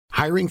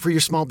Hiring for your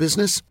small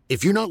business?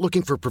 If you're not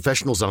looking for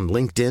professionals on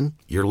LinkedIn,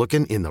 you're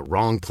looking in the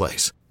wrong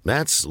place.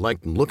 That's like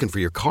looking for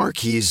your car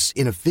keys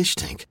in a fish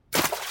tank.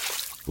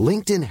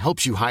 LinkedIn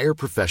helps you hire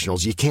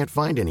professionals you can't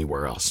find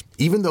anywhere else,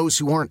 even those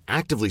who aren't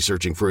actively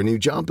searching for a new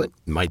job but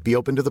might be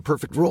open to the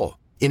perfect role.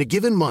 In a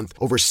given month,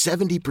 over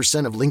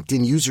 70% of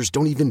LinkedIn users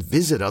don't even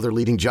visit other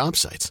leading job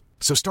sites.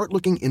 So start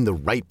looking in the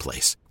right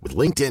place. With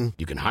LinkedIn,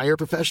 you can hire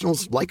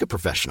professionals like a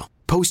professional.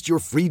 Post your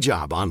free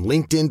job on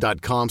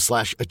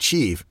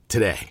linkedin.com/achieve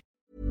today.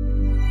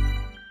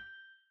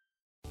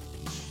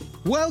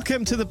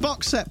 Welcome to the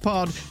Box Set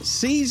Pod,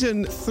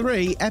 Season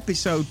 3,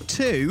 Episode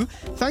 2.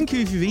 Thank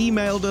you if you've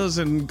emailed us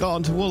and got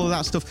onto all of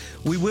that stuff.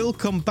 We will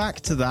come back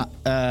to that,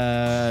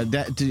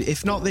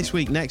 if not this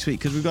week, next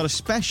week, because we've got a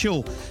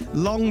special,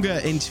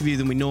 longer interview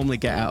than we normally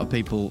get out of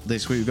people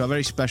this week. We've got a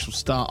very special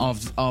start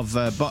of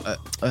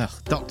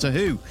Doctor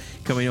Who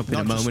coming up in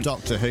a moment. Not just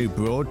Doctor Who,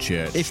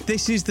 Broadchurch. If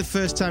this is the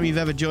first time you've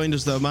ever joined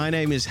us, though, my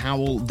name is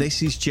Howell,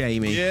 this is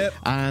Jamie,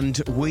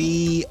 and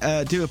we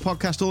do a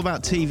podcast all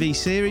about TV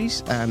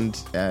series, and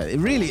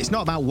really it's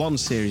not about one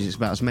series, it's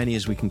about as many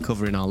as we can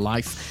cover in our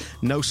life.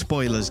 No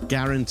spoilers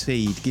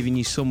guaranteed, giving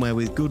you somewhere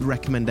with good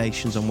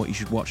recommendations on what you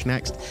should watch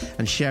next,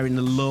 and sharing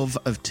the love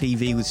of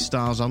TV with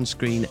stars on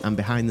screen and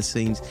behind the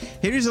scenes.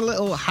 Here is a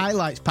little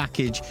highlights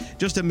package,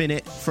 just a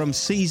minute, from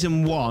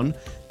Season 1,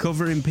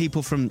 covering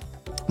people from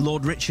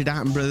Lord Richard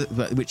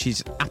Attenborough, which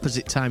is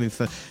opposite timing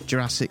for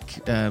Jurassic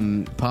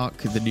Park,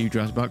 the new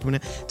Jurassic Park coming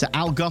in, to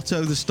Al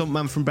Gotto, the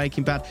stuntman from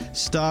Breaking Bad,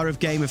 star of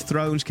Game of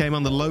Thrones, came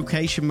on, the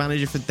location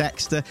manager for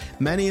Dexter,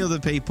 many other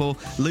people,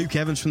 Luke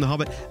Evans from The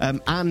Hobbit,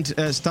 and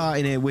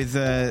starting here with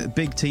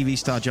big TV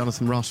star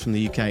Jonathan Ross from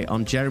the UK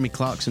on Jeremy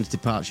Clarkson's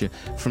departure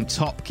from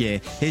Top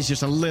Gear. Here's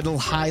just a little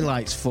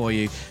highlights for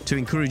you to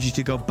encourage you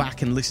to go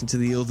back and listen to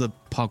the other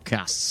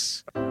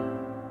podcasts.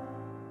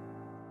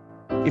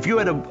 If you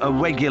had a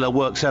regular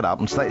work setup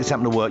and it's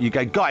happened to work, you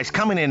go, guys,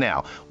 come in here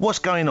now. What's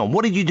going on?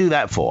 What did you do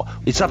that for?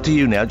 It's up to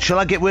you now. Shall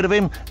I get rid of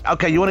him?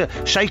 Okay, you want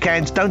to shake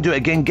hands? Don't do it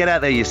again. Get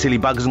out there, you silly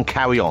buggers, and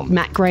carry on.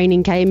 Matt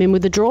Groening came in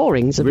with the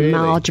drawings of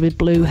Marge with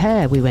blue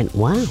hair. We went,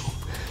 wow.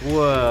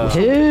 Whoa.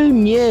 Who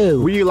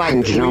knew? Were you like...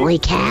 And Joey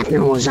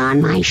Catton was on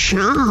my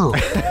show.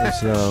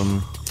 It was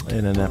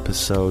in an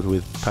episode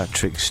with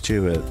Patrick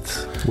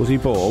Stewart. Was he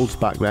bald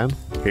back then?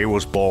 He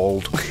was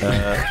bald. Is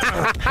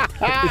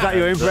that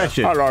your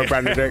impression? Hello,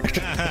 Benedict.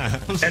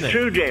 And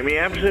true, Jamie,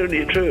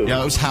 absolutely true.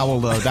 Yeah, it was Howell,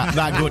 though.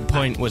 That good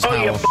point was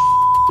Howell.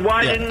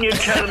 Why didn't you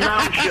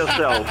announce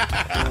yourself?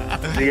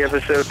 The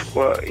episode,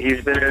 well,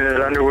 he's been in his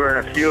underwear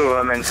in a few of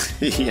them, and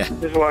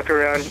just walk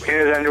around in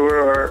his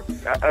underwear, or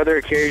other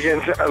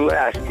occasions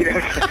less.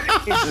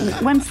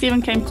 When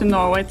Stephen came to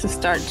Norway to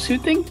start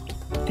shooting,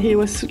 he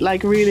was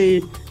like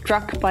really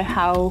struck by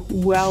how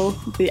well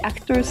the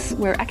actors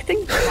were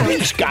acting.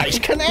 These guys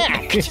can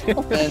act.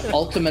 An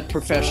ultimate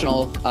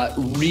professional,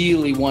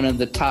 really one of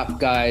the top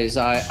guys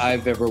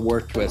I've ever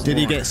worked with. Did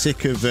he get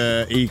sick of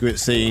Egret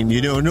saying,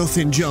 "You know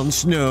nothing, Jon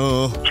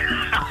Snow"?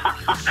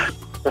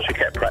 She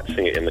kept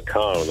practicing it in the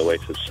car on the way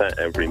to the set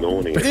every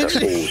morning. That's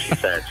all she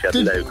said. She had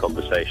no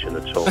conversation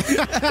at all. So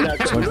I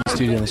went to the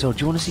studio and I said, "Do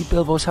you want to see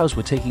Bilbo's house?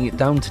 We're taking it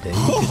down today.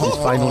 We did this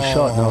final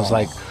shot." And I was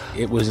like,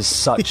 it was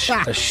such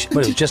a but it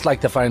was just like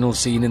the final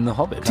scene in The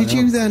Hobbit. Did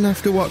you then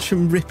have to watch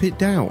them rip it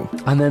down?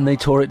 And then they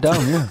tore it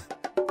down, yeah.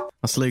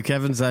 That's Luke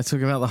Evans there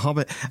talking about The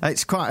Hobbit.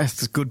 It's quite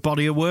a good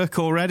body of work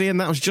already,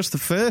 and that was just the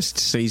first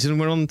season.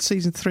 We're on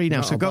Season 3 now,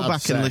 so go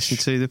back and listen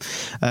to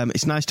them.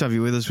 It's nice to have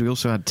you with us. We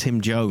also had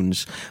Tim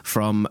Jones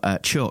from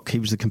Chuck. He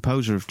was the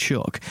composer of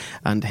Chuck,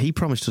 and he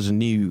promised us a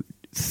new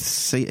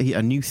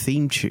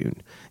theme tune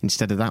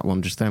instead of that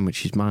one just then,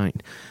 which is mine.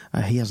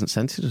 He hasn't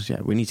sent it us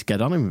yet. We need to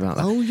get on him about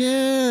that. Oh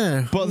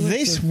yeah. But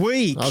this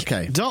week,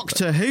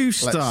 Doctor Who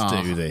star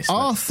Let's do this.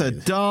 Arthur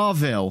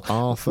Darvill.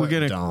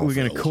 We're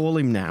gonna call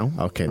him now.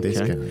 Okay, this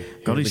guy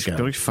got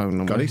his phone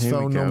number. Got his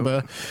phone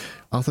number.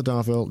 Arthur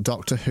Darvill,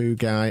 Doctor Who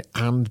guy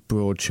and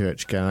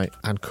Broadchurch guy,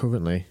 and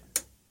currently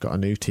got a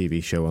new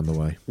TV show on the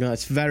way. Yeah,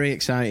 it's very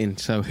exciting.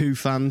 So Who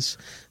fans,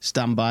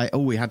 stand by. Oh,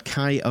 we had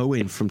Kai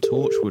Owen from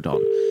Torchwood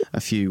on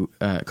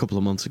a couple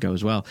of months ago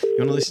as well. You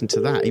want to listen to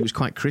that? He was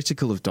quite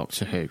critical of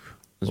Doctor Who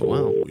as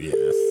well.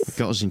 Yes.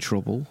 Got us in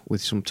trouble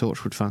with some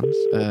Torchwood fans,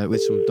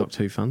 with some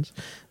Doctor Who fans.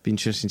 Be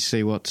interesting to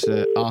see what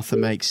Arthur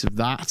makes of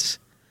that.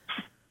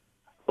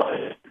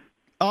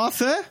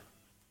 Arthur?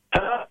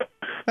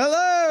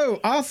 Hello?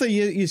 Arthur,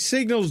 your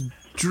signal's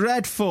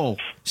dreadful.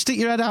 Stick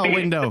your head out a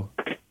window.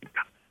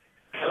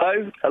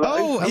 Hello?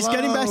 Oh, it's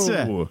getting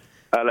better.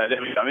 Hello,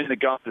 there we go. I'm in the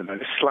garden. I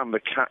just slammed the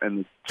cat in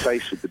the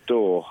face with the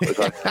door as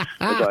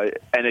I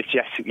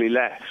energetically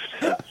left.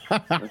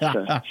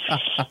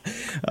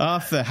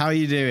 Arthur, how are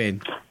you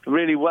doing?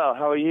 Really well.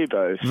 How are you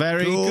both?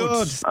 Very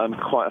good. I'm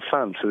quite a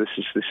fan, so this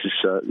is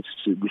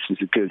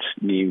a good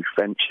new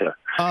venture.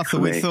 Arthur,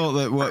 we thought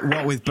that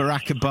what with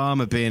Barack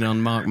Obama being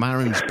on Mark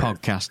Maron's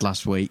podcast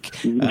last week,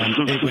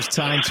 it was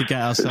time to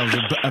get ourselves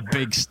a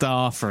big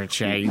star for a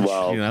change.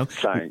 Well,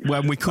 thanks.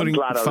 When we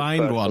couldn't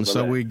find one,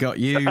 so we got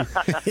you.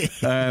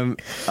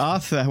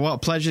 Arthur, what a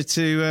pleasure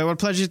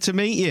to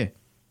meet you.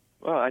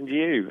 Well, and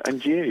you. I've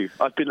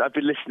been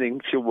listening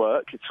to your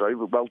work. It's very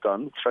well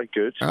done. It's very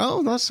good.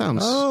 Oh, that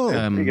sounds.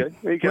 There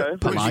you go.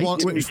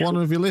 Which one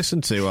have you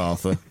listened to,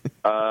 Arthur?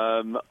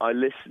 I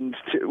listened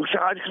to.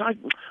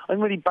 I'm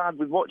really bad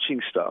with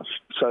watching stuff,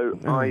 so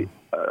I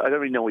don't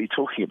really know what you're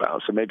talking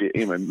about. So maybe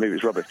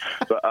it's rubbish.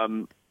 But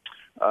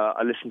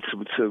I listened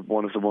to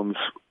one of the ones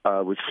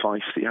with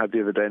Fife that you had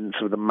the other day, and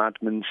some of the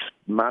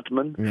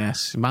Madman.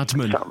 Yes,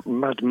 Madman.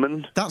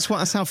 Madman. That's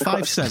how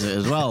Fife says it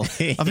as well.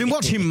 I've been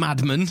watching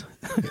Madman.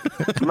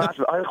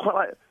 Madman. I quite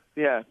like.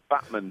 Yeah,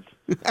 Batman.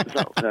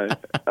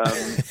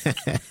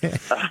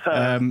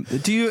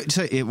 Do you?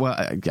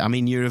 I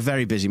mean, you're a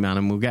very busy man,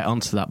 and we'll get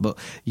onto that. But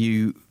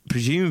you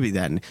presumably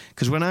then,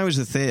 because when I was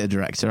the theatre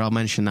director, I'll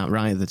mention that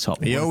right at the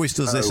top. He always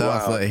does this,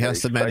 Arthur. He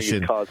has to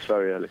mention. Cards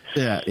very early.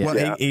 Yeah.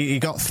 Well, he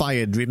got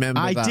fired.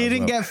 Remember that? I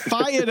didn't get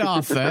fired,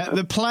 Arthur.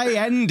 The play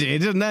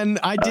ended, and then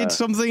I did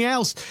something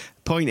else.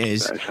 Point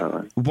is,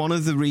 one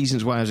of the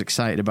reasons why I was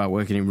excited about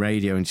working in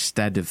radio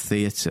instead of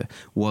theatre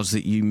was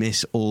that you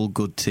miss all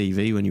good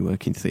TV when you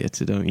work in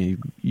theatre, don't you?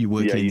 You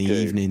work in the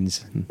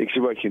evenings. Because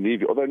you work in the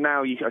evening. Although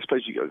now, I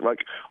suppose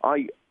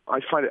I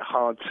find it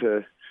hard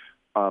to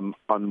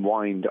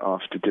unwind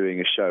after doing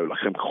a show. Like,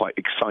 I'm quite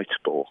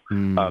excitable.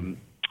 And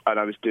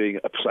I was doing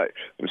a play.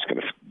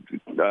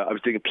 I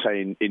was doing a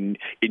play in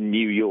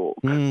New York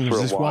for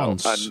a while.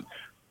 Once?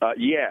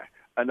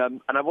 And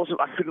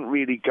I couldn't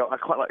really go. I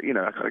quite like,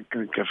 I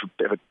could go for a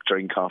bit of a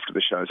drink after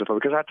the show and stuff,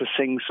 because I had to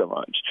sing so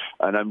much,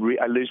 and I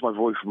lose my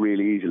voice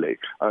really easily.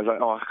 I was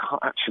like, I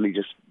can't actually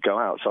just go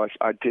out. So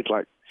I did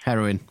like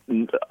heroin,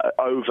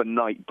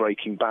 overnight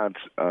Breaking Bad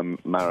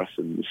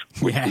marathons.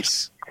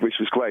 Which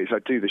was great. So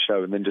I'd do the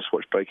show and then just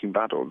watch Breaking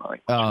Bad all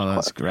night. Oh,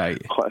 that's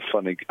great. Quite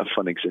a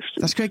fun existence.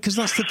 That's great, because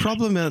that's the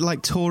problem,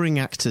 like touring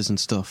actors and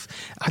stuff.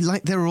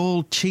 They're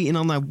all cheating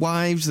on their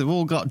wives. They've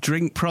all got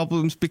drink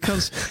problems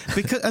because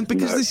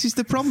this is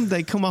the problem.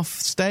 They come off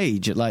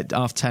stage at like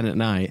 10:30 at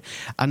night,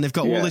 and they've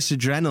got all this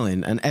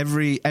adrenaline, and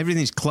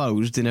everything's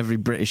closed in every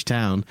British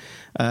town,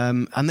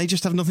 and they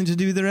just have nothing to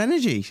do with their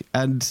energy.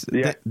 And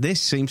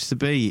this seems to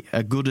be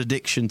a good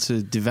addiction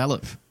to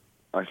develop.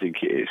 I think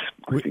it is.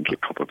 I think it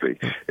probably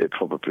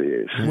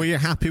is. Were you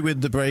happy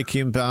with the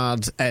Breaking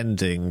Bad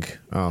ending,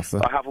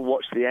 Arthur? I haven't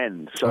watched the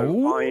end, so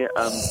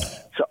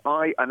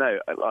I know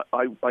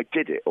I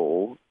did it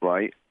all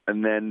right,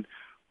 and then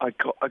I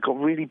got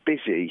really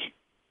busy,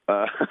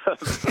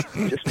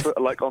 just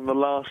on the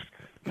last.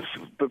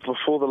 But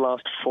before the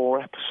last 4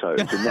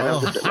 episodes, and then I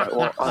was a bit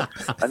like, I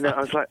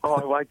was like, I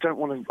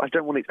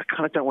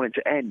kind of don't want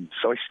it to end.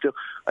 So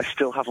I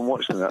still haven't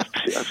watched them.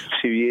 That's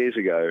 2 years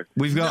ago.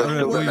 We've got,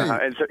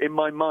 and so in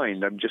my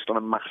mind, I'm just on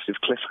a massive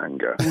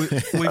cliffhanger.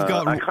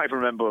 I can't even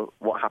remember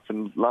what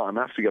happened. I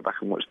have to go back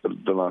and watch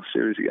the last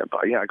series again.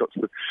 But I got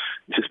to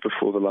just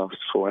before the last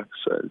 4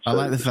 episodes. I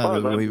like the fact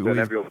that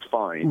everyone's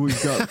fine.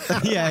 We've got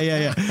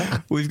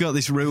We've got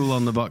this rule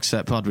on the Box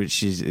Set Pod,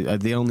 which is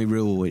the only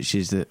rule, which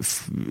is that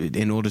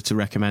in order to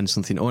recommend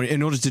something, or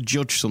in order to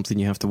judge something,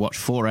 you have to watch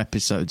 4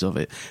 episodes of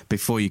it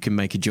before you can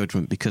make a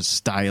judgment, because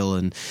style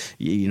and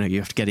you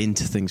have to get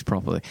into things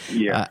properly.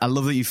 I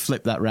love that you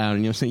flip that round,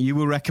 and you're saying you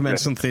will recommend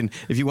something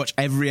if you watch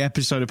every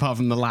episode apart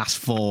from the last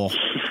 4.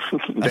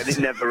 Then it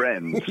never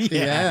ends.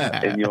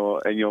 And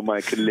your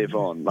mind can live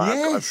on.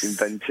 I've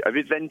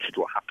invented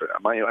what happened.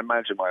 I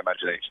imagine my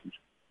imagination.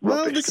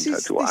 Well, this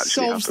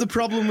solves the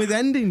problem with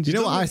endings. You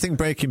know what? I think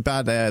Breaking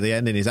Bad, the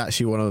ending is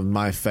actually one of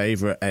my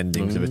favourite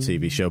endings of a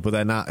TV show. But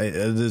then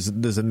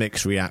there's a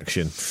mixed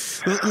reaction.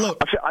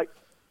 Look,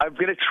 I'm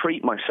going to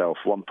treat myself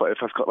one point. If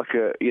I've got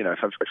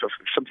if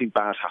something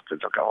bad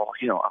happens, I'll go,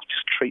 I'll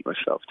just treat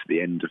myself to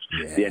the end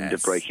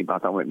of Breaking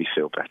Bad. That'll make me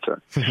feel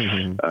better.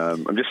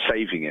 I'm just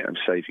saving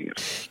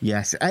it.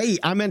 Yes. Hey,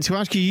 I meant to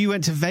ask you. You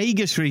went to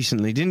Vegas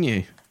recently, didn't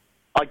you?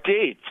 I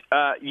did,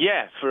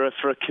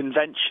 for a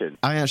convention.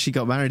 I actually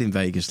got married in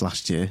Vegas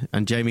last year,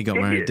 and Jamie got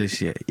married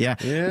this year. Yeah.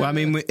 Well, I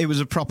mean, it was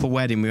a proper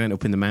wedding. We went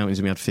up in the mountains,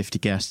 and we had 50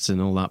 guests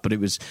and all that, but it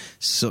was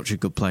such a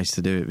good place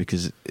to do it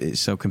because it's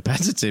so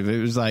competitive.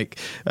 It was like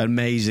an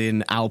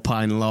amazing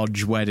Alpine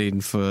Lodge wedding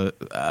for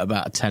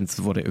about a tenth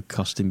of what it would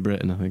cost in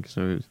Britain, I think.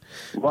 So it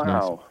was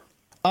nice.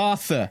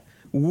 Arthur,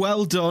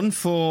 well done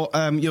for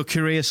your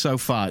career so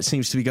far. It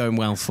seems to be going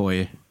well for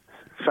you.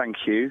 Thank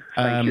you.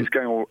 It's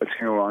going all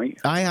right.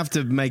 I have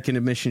to make an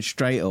admission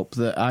straight up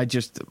that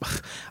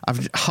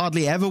I've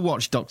hardly ever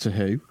watched Doctor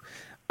Who.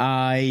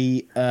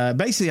 I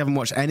basically haven't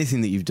watched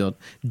anything that you've done.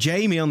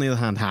 Jamie, on the other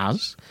hand,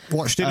 has.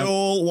 Watched it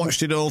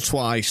all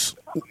twice.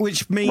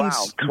 Which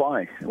means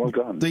twice. Well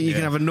done. That you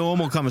can have a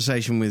normal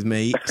conversation with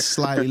me,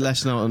 slightly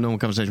less than a normal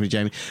conversation with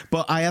Jamie.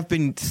 But I have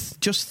been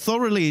just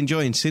thoroughly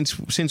enjoying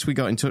since we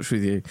got in touch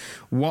with you,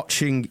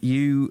 watching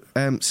you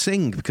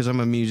sing, because I'm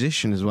a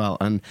musician as well.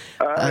 And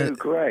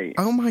great!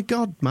 Oh my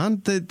God,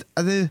 man!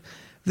 The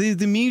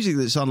music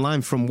that's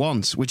online from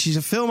Once, which is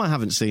a film I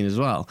haven't seen as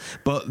well,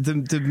 but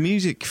the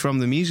music from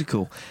the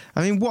musical.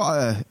 I mean,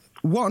 what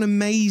an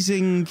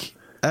amazing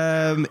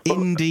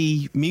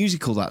indie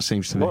musical that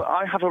seems to be. Well,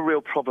 I have a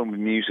real problem with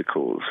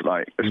musicals,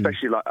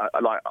 especially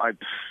I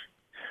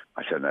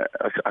don't know.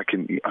 I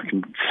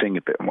can sing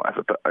a bit and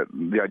whatever, but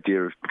the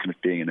idea of kind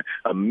of being in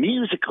a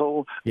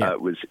musical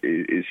is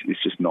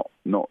just not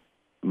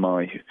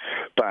my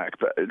bag.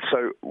 But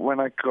so when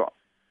I got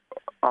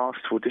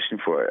asked to audition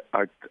for it,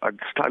 I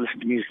started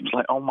listening to music and was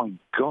like, oh my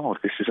God,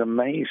 this is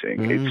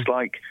amazing. It's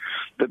like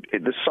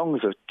the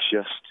songs are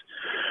just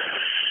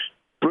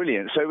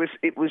brilliant. So it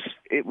was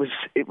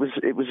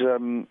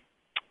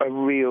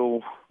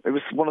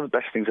one of the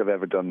best things I've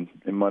ever done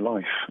in my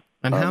life.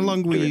 And how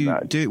long were you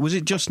do? Was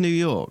it just New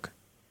York?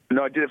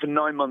 No, I did it for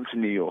 9 months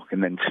in New York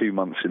and then 2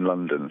 months in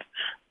London.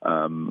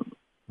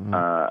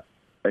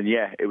 And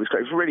yeah, it was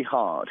great. It was really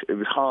hard. It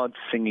was hard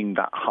singing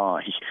that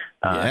high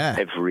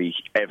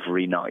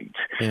every night.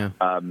 Yeah.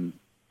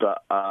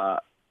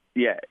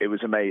 Yeah, it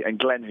was amazing. And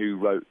Glenn, who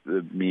wrote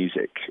the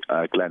music,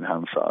 Glenn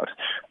Hansard,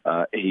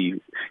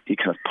 he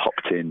kind of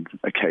popped in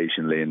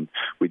occasionally, and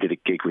we did a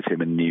gig with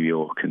him in New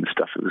York and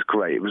stuff. It was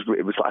great. It was.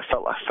 I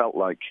felt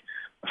like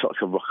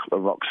a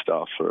rock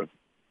star for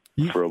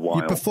a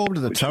while. You performed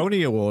at the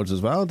Tony Awards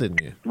as well,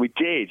 didn't you? We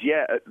did,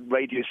 yeah, at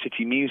Radio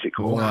City Music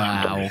Hall.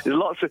 Wow. There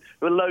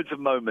were loads of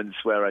moments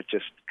where I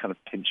just kind of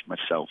pinched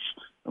myself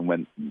and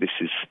went, "This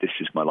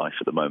is my life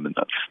at the moment."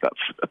 That's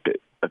a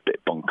bit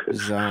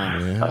bonkers.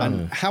 Yeah.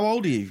 And how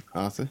old are you,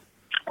 Arthur?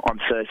 I'm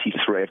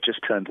 33. I've just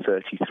turned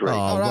 33.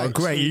 Oh, well,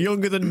 great. You're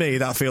younger than me.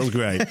 That feels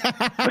great.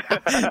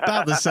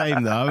 About the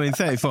same, though. I mean,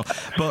 34.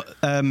 But,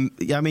 I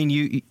mean,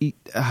 you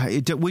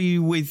were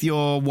you with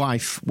your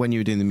wife when you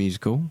were doing the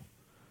musical?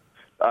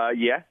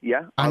 Yeah.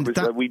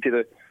 We did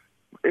a...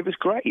 It was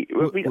great.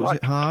 Was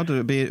it hard?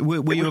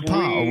 Were you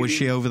apart, or was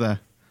she over there?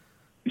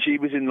 She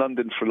was in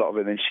London for a lot of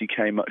it, and then she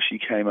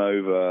came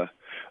over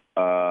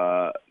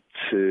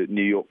to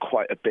New York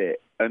quite a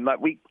bit. And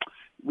we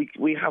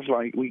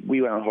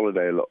went on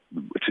holiday a lot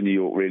to New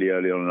York really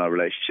early on in our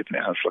relationship, and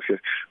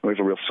we have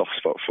a real soft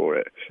spot for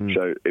it.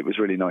 So it was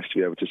really nice to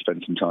be able to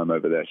spend some time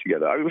over there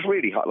together. It was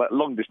really hard,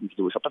 long distance to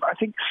do stuff, but I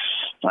think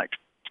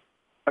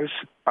I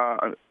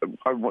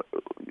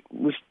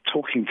was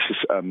talking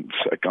to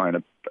a guy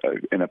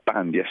in a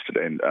band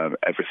yesterday, in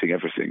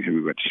Everything, who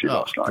we went to see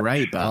last night.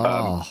 Great band.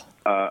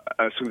 I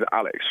was talking to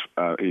Alex,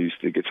 who's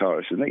the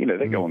guitarist, and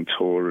they go on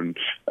tour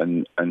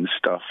and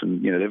stuff,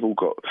 and they've all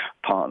got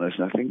partners,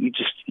 and I think you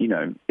just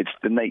it's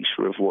the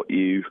nature of what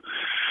you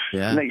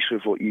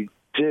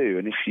do,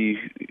 and if you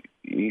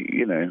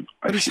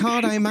but it's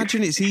hard. I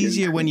imagine it's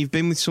easier when you've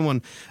been with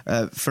someone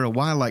for a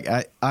while. Like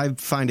I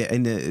find it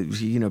in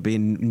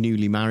being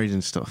newly married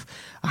and stuff.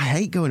 I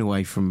hate going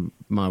away from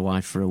my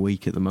wife for a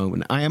week at the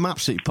moment. I am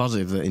absolutely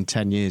positive that in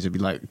 10 years it'd be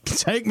like,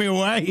 take me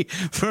away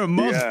for a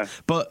month. Yeah.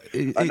 But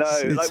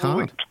it's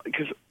hard.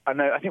 Because I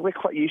know. I think we're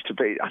quite used to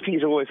be. I think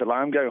it's always like,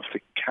 I'm going off to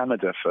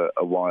Canada for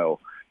a while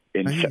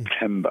in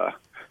September.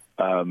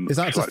 Is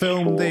that to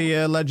film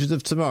the Legends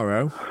of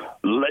Tomorrow?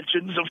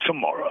 Legends of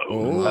Tomorrow.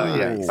 Oh,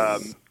 yes.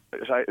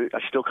 I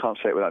still can't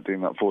say it without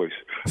doing that voice.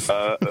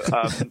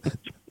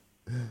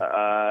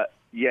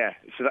 Yeah.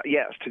 So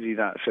it's to do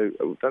that. So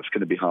that's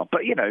going to be hard.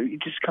 But you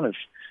just kind of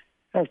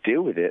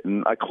deal with it.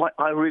 And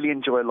I really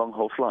enjoy a long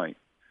haul flight.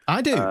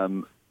 I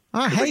do.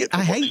 I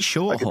hate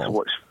short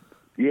haul.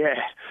 Yeah,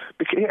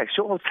 because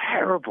short haul's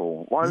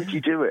terrible. Why would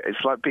you do it?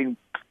 It's like being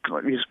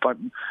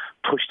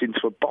pushed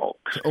into a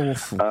box. It's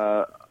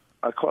awful.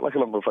 I quite like a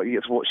long haul flight. You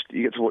get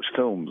to watch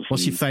films.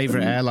 What's your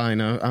favourite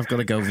airline? I've got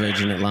to go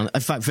Virgin Atlantic.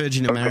 In fact,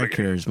 Virgin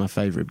America is my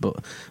favourite,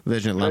 but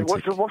Virgin Atlantic.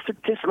 What's the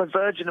difference? Like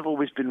Virgin have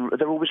always been.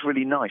 They're always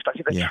really nice. But I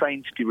think they're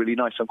trained to be really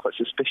nice. So I'm quite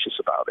suspicious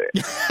about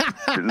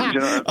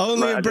it.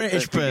 Only a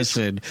British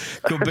person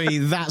could be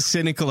that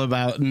cynical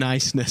about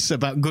niceness,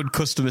 about good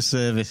customer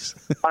service.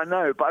 I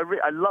know, but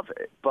I love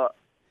it. But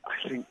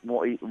I think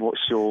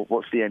what's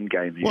the end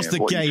game here? What's the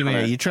game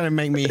here? You're trying to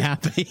make me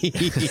happy.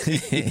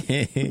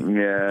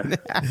 Yeah.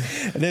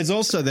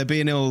 They're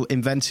being all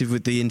inventive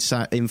with the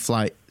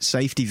in-flight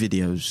safety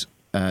videos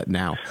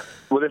now.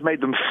 Well, they've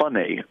made them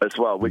funny as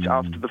well, which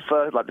after the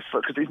first,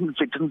 because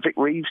didn't Vic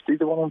Reeves do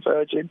the one on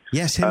Virgin?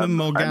 Yes, him and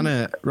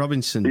Morgana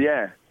Robinson.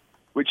 Yeah.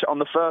 Which on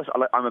the first,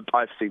 I'm a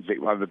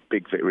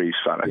big Vic Reeves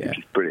fan. I think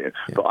he's brilliant.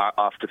 Yeah. But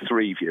after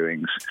 3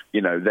 viewings,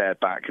 they're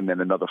back, and then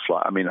another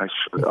flight. I mean, I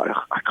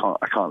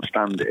can't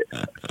stand it.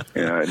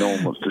 No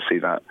one wants to see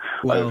that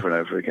over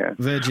and over again.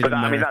 Virgin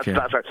America. I mean,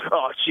 that's like,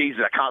 oh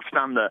Jesus, I can't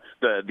stand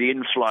the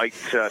in-flight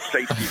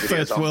safety videos.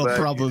 First world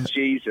problems.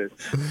 Jesus.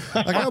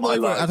 I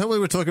thought we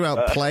were talking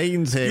about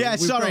planes here. Yeah,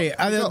 sorry.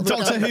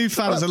 Doctor Who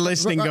fans are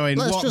listening, going,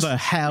 "What the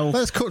hell?"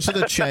 Let's cut to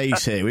the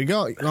chase here. We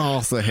got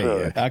Arthur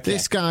here. Okay.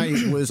 This guy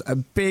was a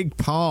big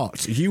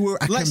part. You were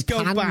a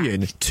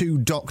companion to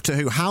Doctor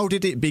Who. How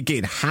did it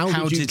begin?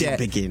 How did you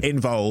get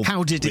involved?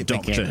 How did it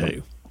with begin? Doctor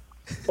Who?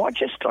 Well,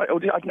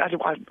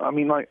 I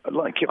mean, I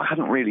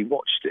hadn't really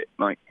watched it,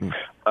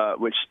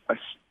 which I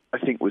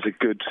think was a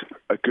good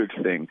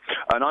thing.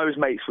 And I was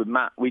mates with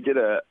Matt. We did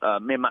me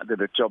and Matt did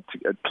a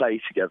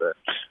play together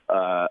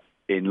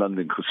in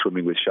London called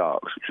Swimming with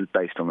Sharks, which was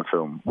based on the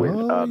film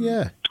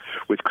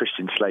with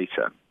Christian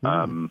Slater.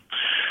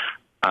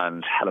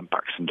 And Helen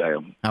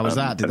Baxendale. How was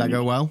that? Did that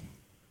go well?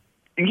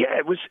 Yeah,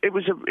 it was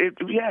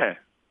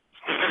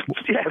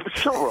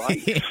all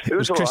right. It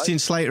was Christian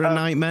Slater a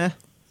nightmare?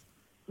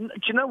 Do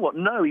you know what?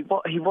 No, he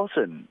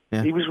wasn't.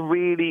 Yeah. He was a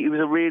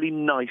really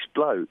nice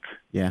bloke.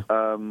 Yeah.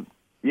 I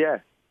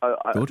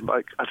don't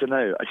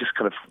know.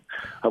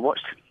 I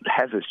watched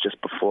Heathers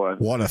just before.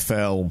 What a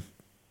film!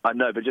 I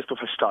know, but just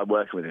before I started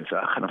working with him, so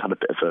I kind of had a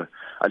bit of a.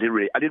 I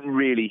didn't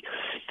really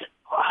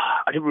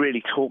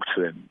talk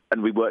to him,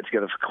 and we worked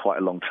together for quite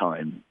a long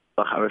time.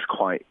 I was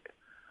quite.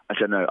 I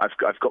don't know. I've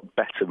got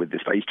better with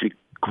this. I used to be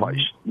quite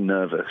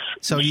nervous.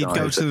 So you'd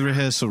go to the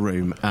rehearsal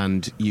room,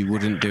 and you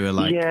wouldn't do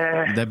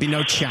there'd be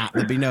no chat.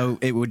 There'd be no.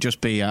 It would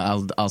just be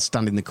I'll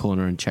stand in the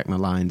corner and check my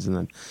lines, and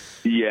then.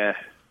 Yeah.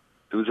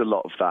 There was a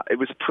lot of that. It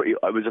was a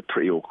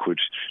pretty awkward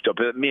job.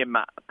 But me and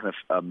Matt kind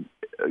of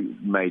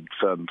made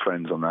firm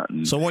friends on that.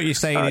 And, so what you're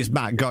saying is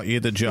Matt got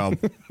you the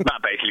job?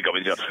 Matt basically got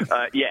me the job.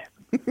 Yeah,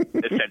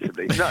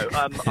 ostensibly. No,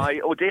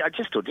 I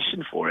just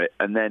auditioned for it,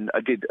 and then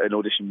I did an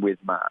audition with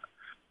Matt,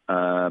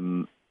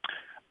 and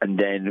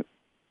then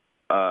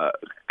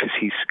because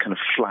he's kind of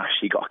flash,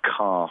 he got a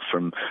car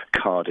from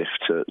Cardiff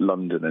to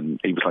London, and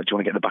he was like, "Do you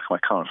want to get in the back of my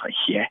car?" I was like,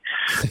 "Yeah,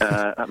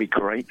 that'd be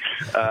great."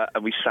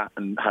 And we sat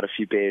and had a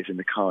few beers in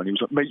the car, and he was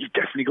like, "Mate, you've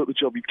definitely got the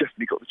job. You've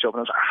definitely got the job." And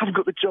I was like, "I haven't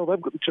got the job.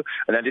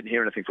 And I didn't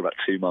hear anything for about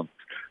 2 months.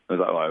 I was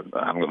like, "Oh,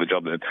 I haven't got the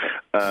job then."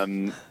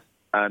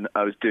 And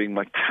I was doing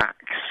my tax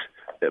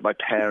at my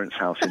parents'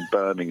 house in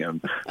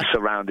Birmingham,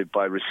 surrounded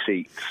by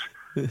receipts.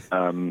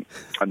 And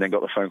then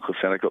got the phone call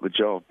saying I got the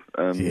job.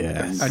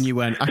 And you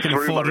went, I can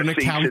afford an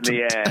accountant. In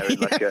the air,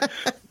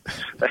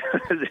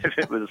 as if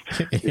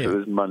it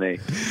was money.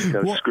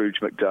 Scrooge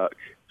McDuck.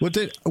 Was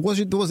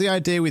the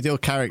idea with your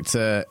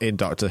character in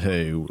Doctor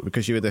Who,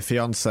 because you were the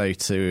fiance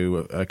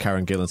to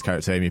Karen Gillan's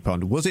character Amy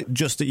Pond, was it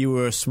just that you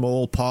were a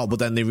small part, but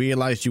then they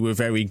realised you were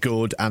very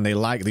good and they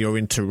liked your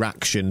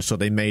interaction, so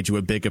they made you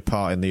a bigger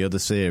part in the other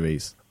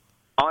series?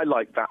 I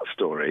like that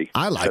story.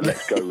 I like it.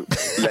 Let's go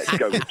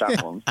with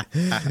that one.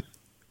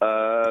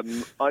 I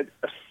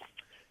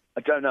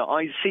don't know.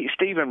 I see.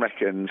 Stephen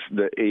reckons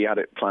that he had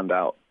it planned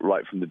out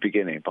right from the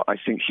beginning, but I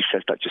think he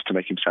says that just to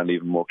make him sound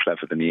even more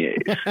clever than he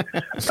is.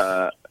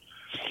 So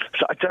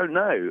I don't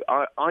know.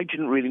 I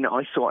didn't really know.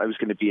 I thought I was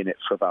going to be in it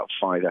for about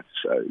 5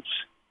 episodes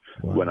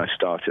when I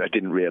started. I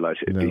didn't realise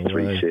it'd be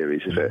 3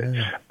 series of it.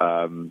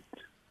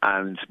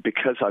 And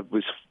because I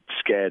was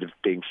scared of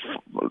being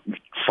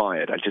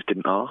fired, I just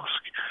didn't ask.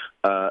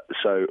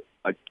 So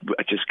I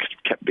just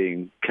kept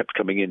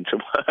coming into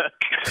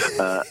work,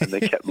 and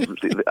they kept.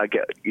 I'd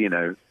get a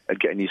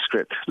new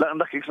script.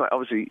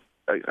 Obviously,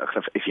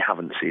 if you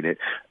haven't seen it,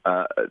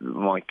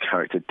 my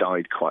character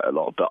died quite a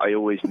lot, but I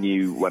always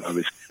knew when I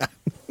was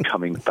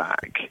coming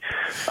back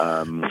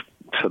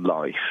to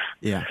life.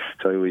 Yeah.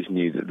 So I always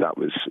knew that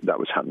was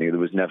happening. There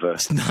was never.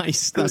 It's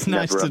nice. That's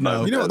nice to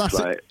know. You know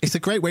what? It's a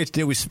great way to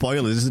deal with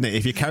spoilers, isn't it?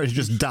 If your character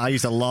just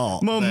dies a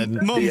lot. Mum,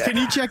 can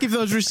you check if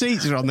those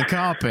receipts are on the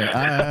carpet?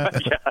 Yeah, I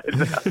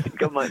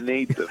think I might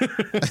need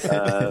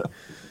them.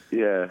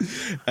 Yeah.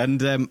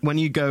 And when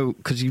you go,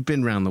 because you've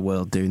been around the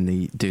world doing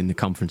the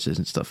conferences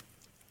and stuff.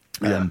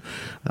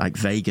 Like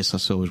Vegas, I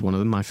saw was one of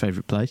them, my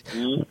favourite place.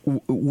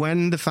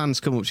 When the fans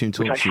come up to you and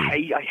talk to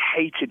you, I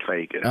hated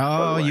Vegas.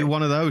 Oh, you're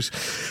one of those.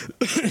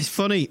 It's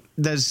funny.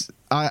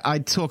 I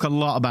talk a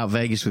lot about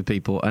Vegas with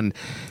people, and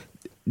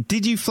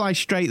did you fly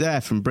straight there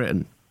from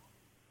Britain?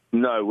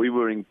 No, we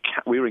were in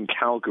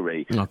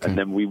Calgary, and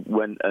then we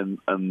went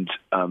and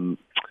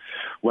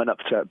went up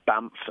to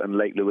Banff and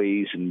Lake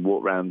Louise and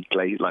walked around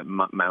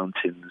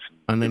mountains.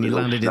 And then you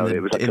landed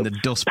in the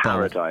Dust Bowl.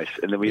 Paradise.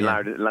 And then we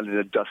landed in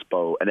a Dust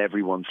Bowl, and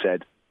everyone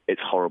said,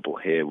 it's horrible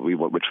here.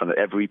 We're trying to.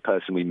 Every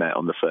person we met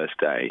on the first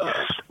day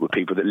were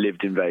people that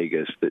lived in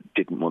Vegas that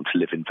didn't want to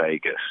live in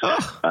Vegas,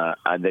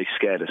 and they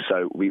scared us.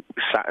 So we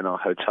sat in our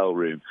hotel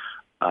room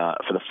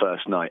for the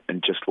first night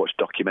and just watched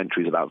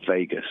documentaries about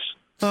Vegas.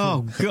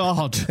 Oh,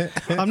 God.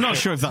 I'm not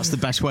sure if that's the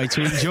best way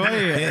to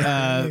enjoy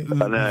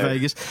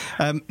Vegas.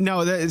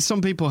 No,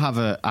 some people have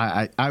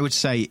I would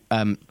say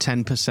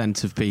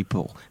 10% of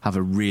people have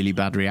a really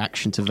bad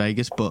reaction to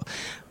Vegas, but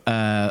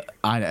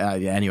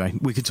anyway,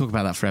 we could talk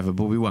about that forever,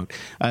 but we won't.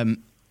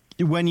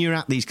 When you're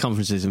at these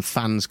conferences and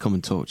fans come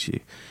and talk to you,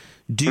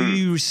 do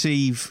you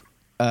receive...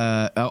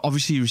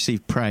 obviously, you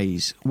receive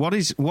praise.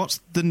 What's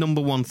the number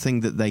one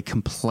thing that they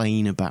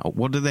complain about?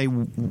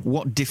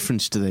 What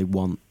difference do they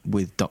want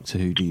with Doctor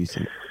Who? Do you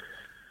think?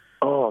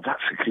 Oh,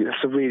 that's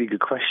a really good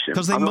question.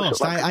 Because they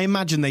must. I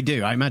imagine they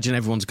do. I imagine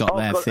everyone's got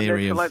their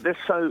theory of. There's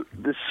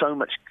so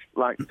much.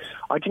 Like,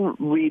 I didn't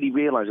really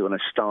realise it when I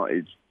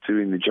started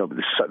doing the job.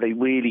 They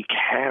really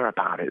care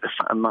about it.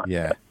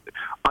 Yeah.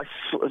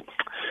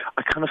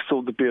 I kind of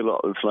thought there'd be a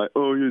lot of like,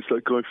 oh, yeah, it's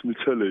that guy from the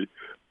telly.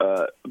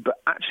 But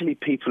actually,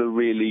 people are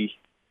really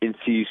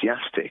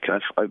enthusiastic.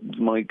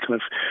 My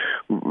kind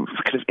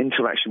of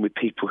interaction with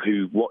people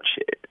who watch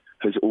it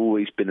has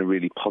always been a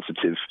really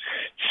positive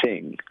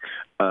thing,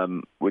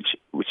 which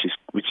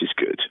is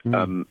good.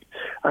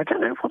 I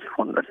don't know what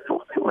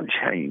they want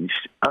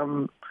changed.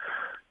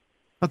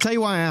 I'll tell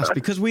you why I asked,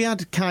 because we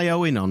had Kai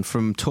Owen on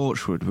from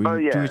Torchwood. We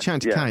were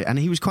chatting to Kai, and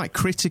he was quite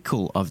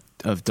critical of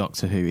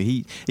Doctor Who.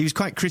 He was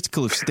quite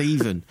critical of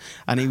Stephen,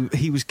 and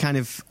he was kind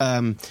of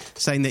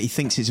saying that he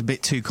thinks it's a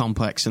bit too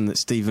complex and that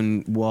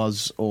Stephen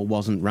was or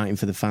wasn't writing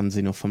for the fans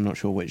enough. I'm not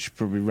sure which.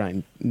 Probably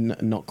writing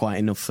not quite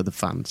enough for the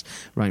fans,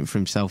 writing for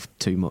himself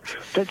too much.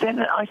 But then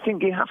I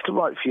think you have to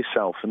write for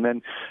yourself, and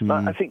then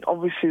I think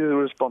obviously the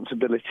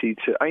responsibility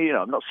to.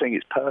 I'm not saying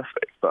it's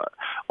perfect, but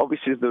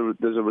obviously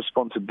there's a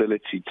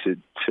responsibility to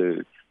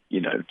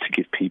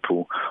give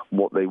people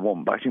what they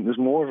want. But I think there's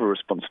more of a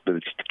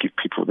responsibility to give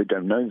people what they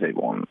don't know they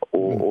want,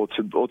 or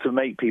to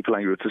make people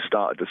angry, or to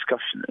start a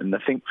discussion. And I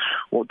think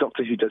what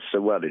Doctor Who does so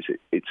well is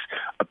it's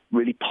a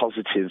really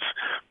positive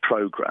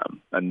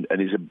programme and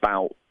is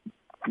about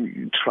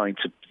trying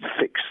to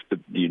fix the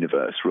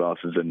universe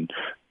rather than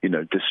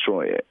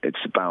destroy it.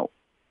 It's about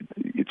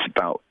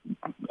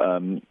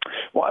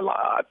what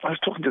I was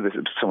talking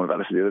to someone about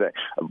this the other day,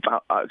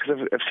 about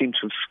because I've seemed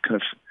to have kind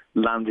of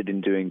landed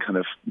in doing kind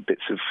of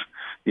bits of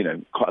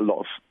quite a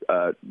lot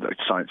of like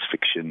science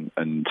fiction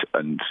and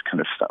kind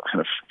of that kind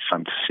of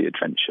fantasy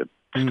adventure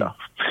stuff.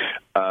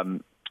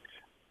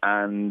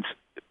 And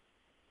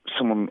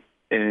someone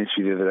in an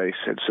interview the other day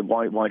said, "So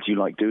why do you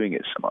like doing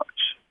it so much?"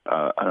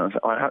 And I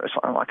was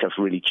like, I've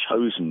really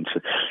chosen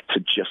to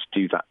just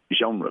do that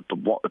genre. But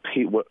what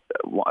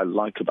I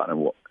like about it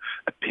and what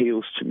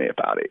appeals to me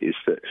about it is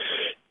that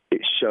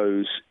it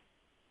shows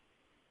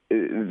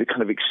the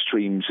kind of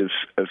extremes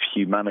of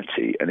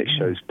humanity, and it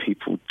shows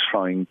people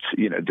trying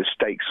to, the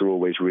stakes are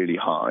always really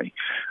high,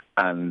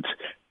 and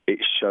it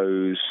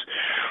shows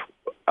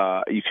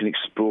you can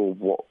explore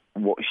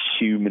what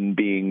human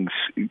beings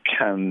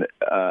can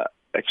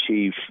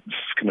achieve,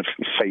 kind of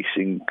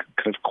facing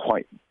kind of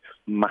quite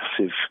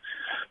massive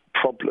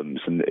problems,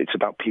 and it's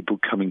about people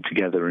coming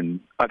together. And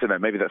I don't know,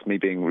 maybe that's me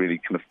being really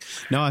kind of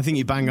I think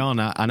you bang on,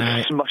 and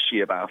I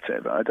smushy about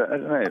it, but I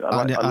don't know.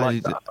 I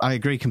like that. I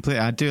agree completely.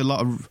 I do a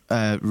lot of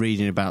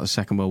reading about the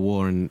Second World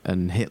War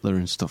and Hitler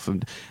and stuff,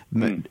 and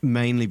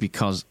mainly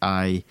because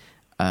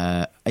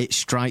it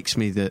strikes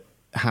me that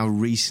how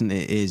recent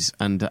it is,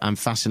 and I'm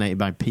fascinated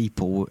by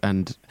people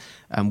and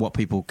what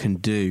people can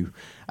do,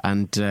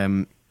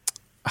 and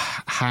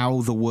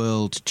how the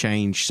world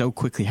changed so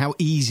quickly, how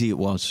easy it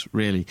was,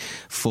 really,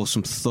 for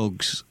some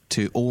thugs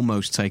to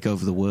almost take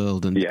over the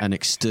world and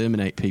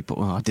exterminate people.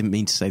 Oh, I didn't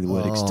mean to say the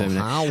word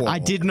exterminate. I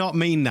did not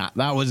mean that.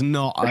 That was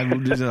not...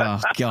 oh,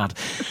 God.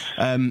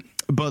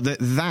 But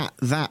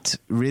that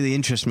really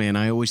interests me, and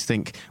I always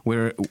think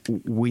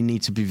we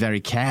need to be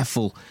very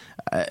careful,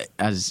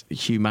 as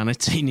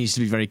humanity needs to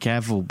be very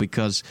careful,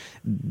 because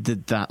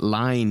that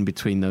line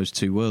between those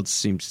two worlds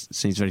seems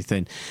very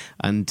thin.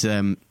 And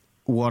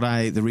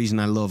the reason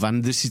I love,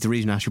 and this is the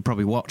reason I should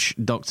probably watch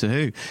Doctor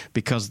Who,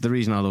 because the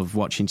reason I love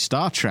watching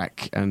Star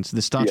Trek, and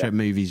the Star Trek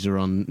movies are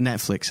on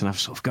Netflix, and I'm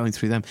sort of going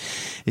through them,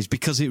 is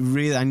because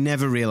I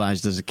never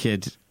realised as a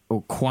kid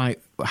or quite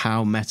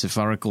how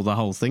metaphorical the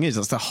whole thing is.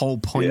 That's the whole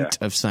point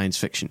of science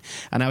fiction.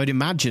 And I would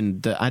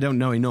imagine that, I don't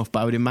know enough,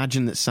 but I would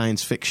imagine that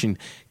science fiction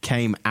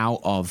came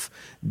out of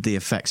the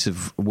effects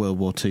of World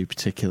War II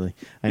particularly.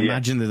 I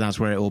imagine that that's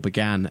where it all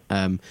began,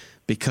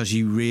 because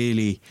you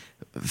really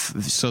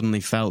suddenly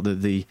felt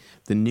that the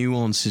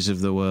nuances of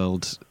the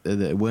world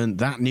that weren't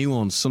that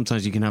nuanced.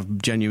 Sometimes you can have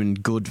genuine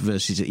good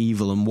versus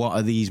evil, and what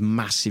are these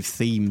massive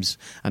themes,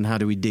 and how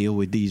do we deal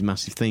with these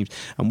massive themes?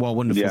 And what a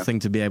wonderful thing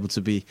to be able to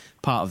be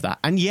part of that.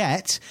 And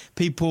yet,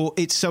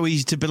 it's so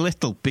easy to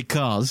belittle,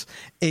 because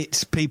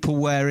it's people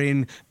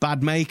wearing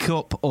bad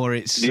makeup, or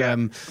it's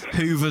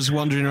Hoovers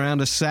wandering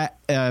around a set.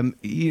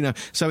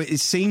 So it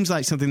seems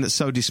like something that's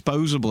so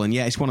disposable, and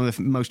yet it's one of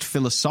the most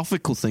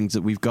philosophical things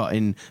that we've got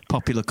in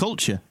popular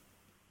culture.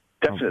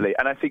 Definitely,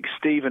 and I think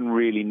Stephen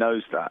really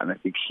knows that, and I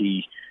think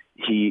he's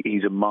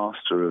a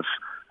master of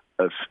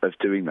of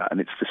doing that, and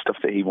it's the stuff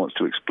that he wants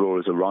to explore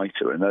as a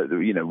writer.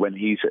 And when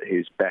he's at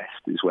his best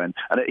is when,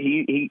 and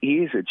he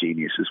is a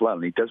genius as well,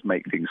 and he does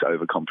make things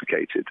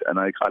overcomplicated, and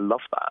I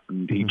love that.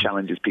 And he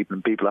challenges people,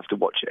 and people have to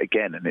watch it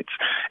again, and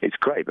it's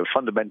great. But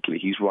fundamentally,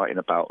 he's writing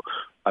about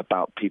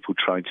people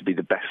trying to be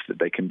the best that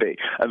they can be.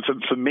 And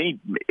for me,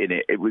 in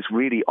it was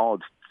really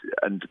odd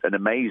and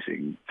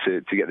amazing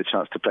to get the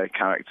chance to play a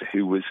character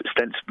who was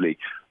ostensibly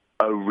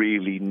a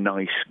really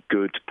nice,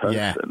 good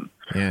person,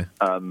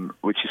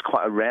 which is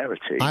quite a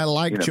rarity. I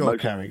liked your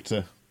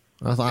character.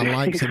 I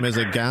liked him as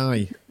a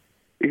guy.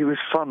 He was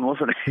fun,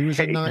 wasn't he? He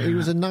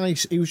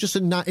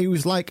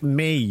was like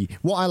me.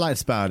 What I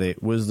liked about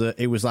it was that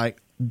it was like,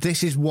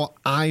 this is what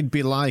I'd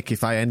be like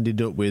if I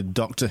ended up with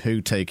Doctor Who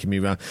taking me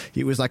around.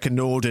 He was like an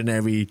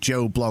ordinary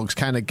Joe Bloggs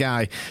kind of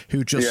guy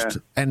who just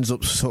ends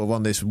up sort of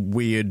on this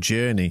weird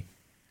journey.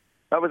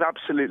 That was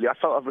absolutely. I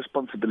felt a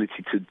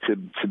responsibility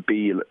to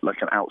be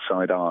like an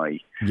outside eye.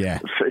 Yeah.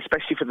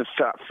 Especially for the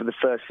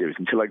first series,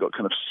 until I got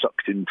kind of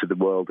sucked into the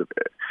world of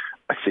it.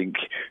 I think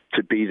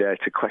to be there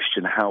to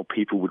question how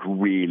people would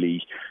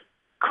really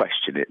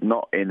question it,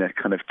 not in a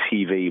kind of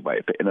TV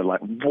way, but in a like,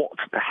 what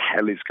the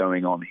hell is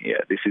going on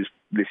here? This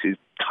is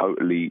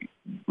totally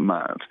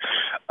mad.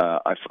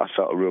 I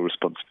felt a real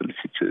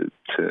responsibility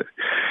to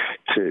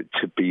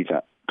be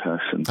that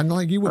person. And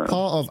like, you were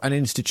part of an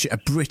institute, a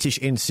British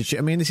institute.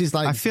 I mean, this is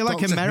like, I feel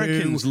like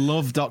Americans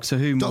love Doctor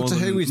Who more Doctor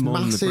Who is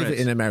massive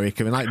in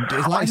America, and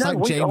it's like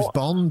James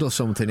Bond or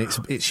something. It's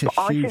a huge thing.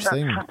 I think that's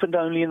happened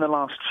only in the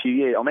last few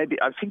years, or maybe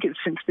I think it's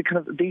since the kind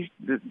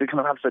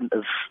of advent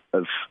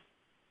of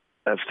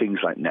things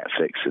like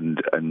Netflix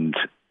and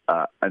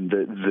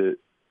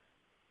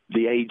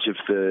the age of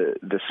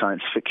the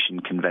science fiction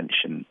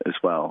convention as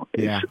well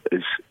is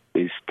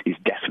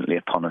definitely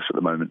upon us at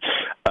the moment.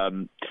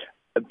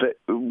 But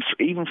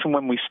even from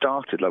when we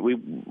started, like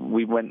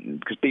we went,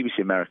 because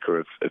BBC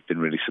America have been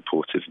really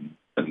supportive,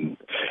 and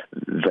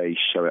they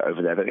show it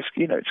over there. But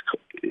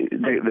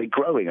they're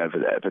growing over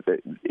there, but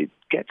it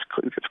gets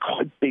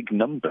quite big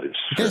numbers.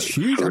 It gets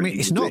huge. I mean,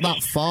 it's not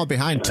that far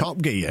behind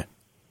Top Gear.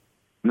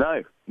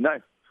 No,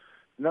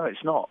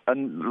 it's not.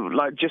 And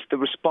like just the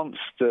response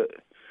that,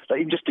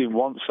 like even just doing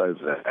once over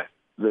there,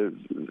 there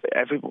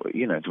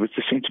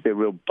seemed to be a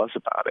real buzz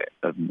about it,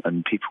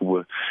 and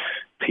people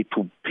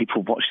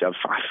watched it.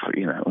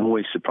 I'm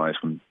always surprised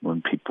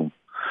when people.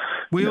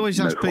 We always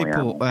ask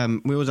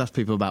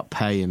people about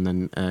pay, and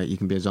then you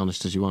can be as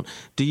honest as you want.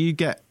 Do you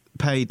get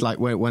paid like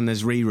when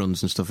there's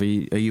reruns and stuff? Are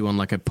you on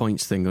like a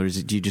points thing, or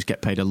do you just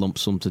get paid a lump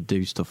sum to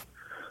do stuff?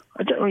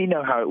 I don't really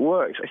know how it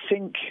works. I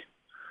think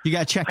you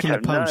get a check in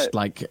the post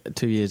like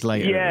 2 years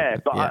later. Yeah,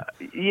 but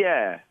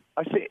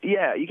I think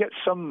you get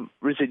some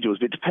residuals,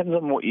 but it depends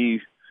on what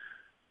you.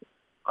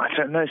 I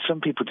don't know.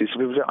 Some people do.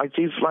 Some people I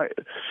do. Like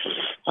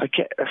I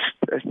get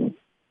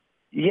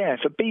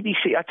for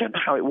BBC. I don't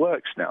know how it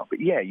works now, but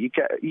you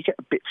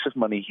get bits of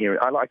money here.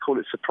 I call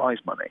it surprise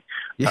money.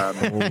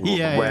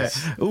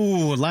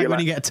 Ooh, like when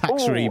you get a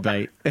tax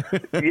rebate.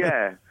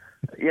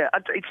 Yeah,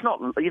 it's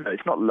not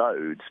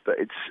loads, but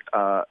it's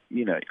I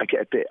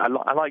get a bit. I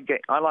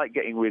like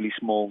getting really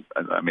small.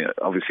 I mean,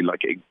 obviously, like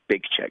getting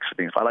big checks for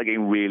things. But I like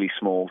getting really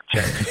small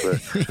checks for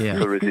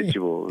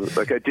residual.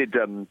 Like I did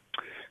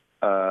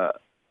a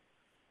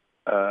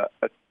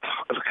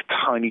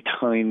tiny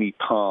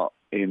part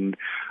in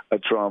a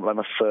drama, like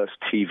my first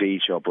TV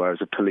job, where I was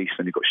a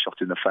policeman who got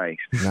shot in the face.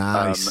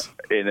 Nice.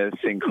 In a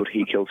thing called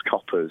He Kills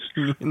Coppers.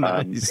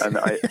 Nice. And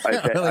I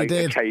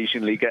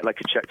occasionally get like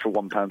a check for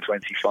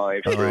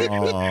 £1.25.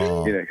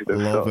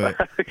 Love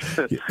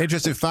it.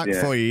 Interesting fact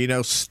for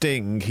you,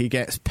 Sting, he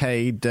gets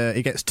paid,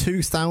 he gets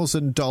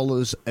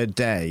 $2,000 a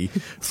day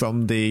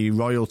from the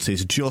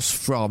royalties just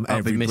from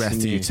every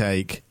breath you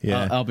take.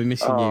 Yeah. I'll be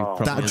missing you.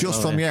 That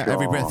just from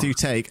every breath you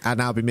take, and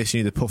I'll be missing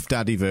you the Puff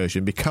Daddy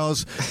version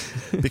because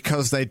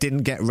they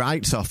didn't get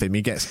rights off him.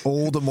 He gets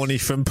all the money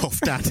from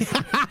Puff Daddy,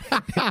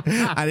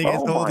 and he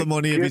gets all the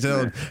money of his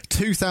own.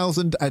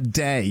 $2,000 a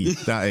day.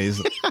 That is.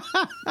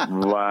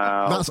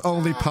 Wow. That's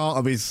only part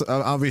of his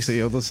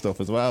obviously other stuff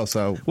as well.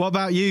 So, what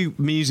about you,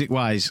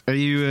 music-wise? Are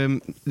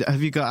you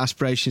have you got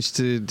aspirations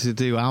to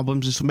do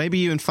albums and stuff? Maybe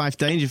you and Fife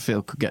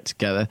Dangerfield could get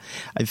together.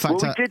 In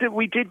fact,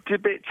 we did a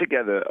bit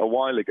together a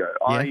while ago.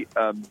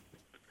 Yeah.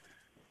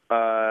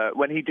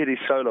 When he did his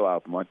solo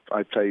album,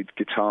 I played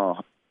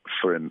guitar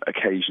for him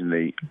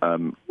occasionally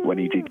when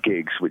he did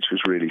gigs, which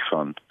was really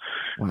fun.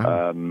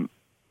 Wow. And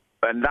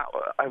that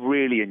I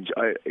really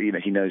enjoy.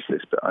 He knows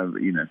this, but I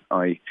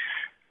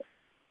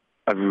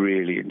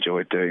really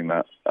enjoyed doing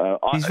that.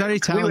 He's very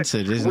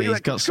talented, isn't he? He's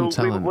got some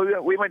talent.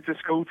 We went to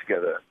school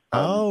together.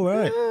 Oh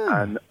right.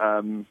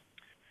 And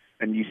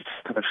you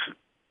kind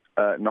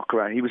of knock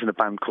around. He was in a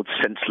band called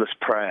Senseless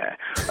Prayer.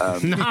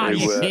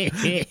 Nice.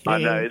 I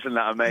know, isn't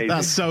that amazing?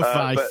 That's so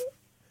Fife.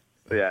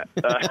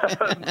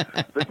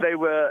 But they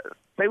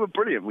were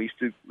brilliant. We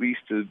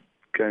used to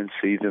go and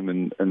see them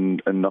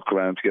and knock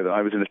around together.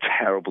 I was in a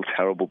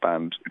terrible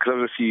band because I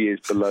was a few years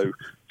below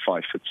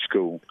Fife at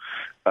school,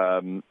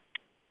 and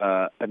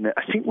I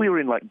think we were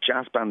in like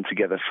jazz band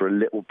together for a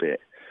little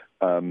bit.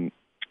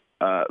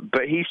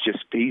 But he's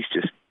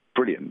just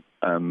brilliant,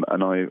 and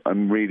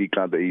I'm really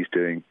glad that he's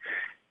doing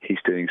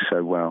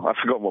so well. I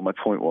forgot what my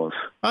point was.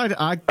 I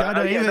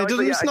don't even.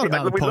 It's not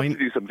about the point. We'd love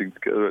to do something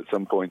together at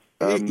some point.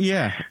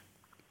 Yeah.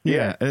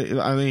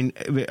 I mean,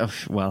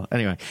 well,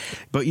 anyway.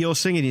 But your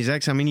singing is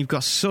excellent. I mean, you've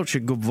got such a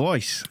good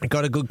voice. You've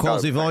got a good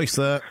quality voice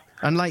there.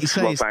 And like you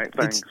say,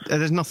 thanks.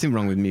 There's nothing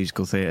wrong with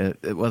musical theatre.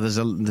 Well, there's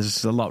a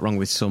lot wrong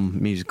with some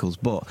musicals,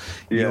 but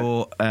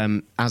you're,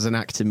 as an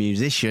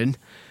actor-musician,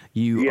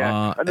 you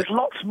are... And there's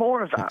lots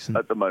more of that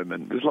at the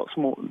moment. There's lots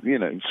more,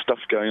 stuff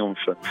going on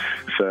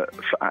for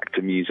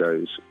actor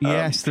musos.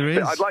 Yes, there is.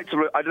 I'd like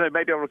to, I don't know,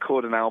 maybe I'll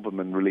record an album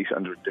and release it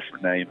under a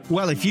different name.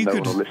 Well, if you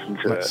could... listen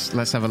to it.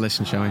 Let's have a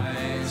listen, shall we?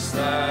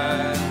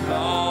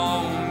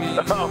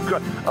 Oh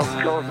God,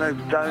 no,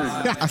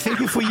 don't. I think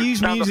if we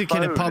use music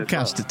in a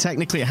podcast,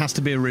 technically it has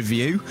to be a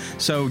review.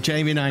 So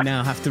Jamie and I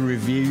now have to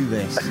review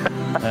this.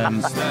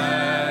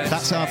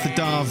 That's Arthur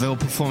Darvill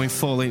performing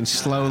Falling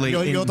Slowly.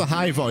 You're the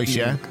high voice,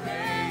 yeah?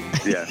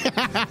 Yeah.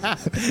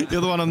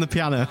 You're the one on the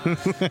piano.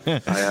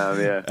 I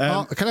am,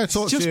 yeah. Can I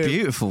talk to you? Just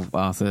beautiful,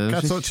 Arthur. Can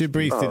I talk to you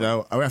briefly,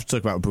 though? We have to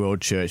talk about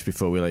Broadchurch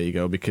before we let you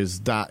go,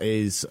 because that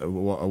is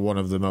one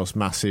of the most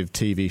massive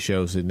TV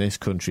shows in this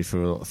country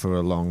for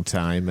a long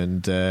time,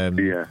 and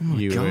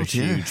you were a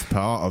huge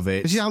part of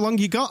it. See how long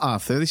you got,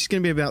 Arthur? This is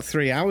going to be about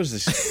 3 hours,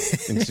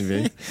 this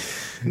interview.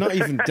 Not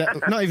even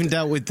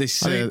dealt with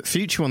this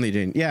future one that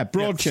you're doing. Yeah,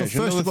 Broadchurch. So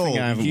first of all,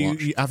 have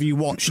you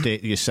watched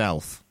it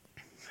yourself?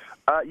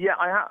 Yeah,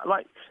 I have.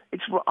 Like,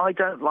 I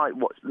don't like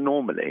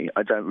normally.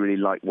 I don't really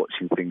like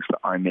watching things that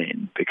I'm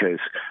in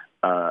because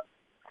I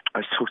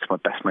was talking to my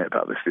best mate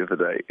about this the other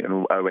day,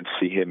 and I went to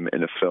see him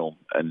in a film,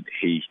 and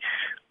he,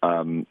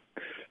 so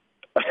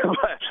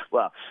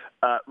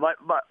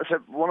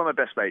one of my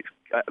best mates.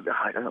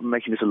 I'm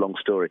making this a long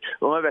story.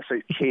 One of my best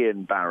mates,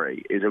 Kean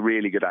Barry, is a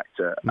really good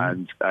actor,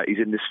 and he's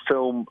in this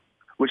film,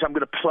 which I'm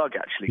going to plug,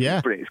 actually.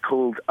 Yeah. It's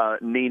called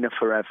Nina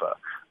Forever.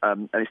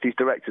 And it's these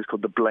directors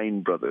called the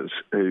Blaine Brothers,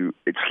 who,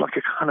 it's like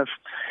a kind of,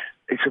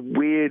 it's a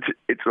weird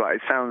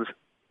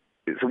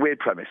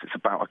premise. It's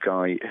about a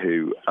guy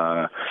who,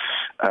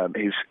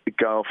 his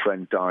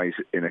girlfriend dies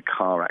in a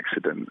car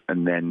accident,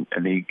 and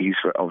he's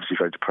obviously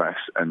very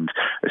depressed, and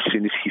as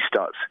soon as he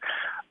starts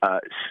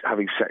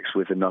having sex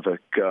with another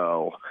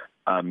girl,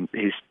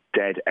 his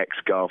dead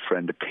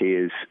ex-girlfriend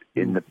appears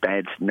in the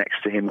bed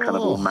next to him, kind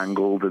of all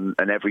mangled, and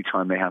every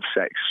time they have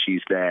sex,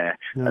 she's there,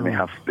 and they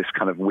have this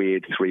kind of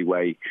weird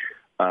three-way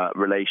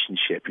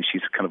relationship, and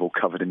she's kind of all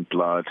covered in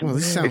blood. Well,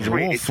 this sounds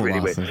awful, it's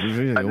really weird.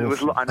 Really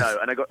awful. I know,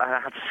 and I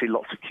had to see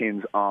lots of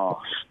Kean's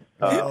arse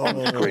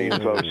on screen as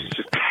well, which is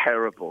just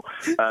terrible.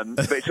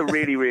 But it's a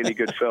really, really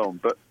good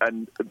film. But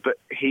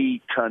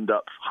he turned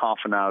up half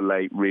an hour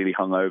late, really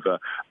hungover,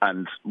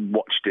 and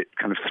watched it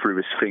kind of through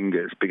his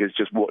fingers, because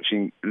just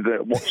watching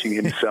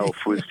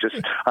himself was just.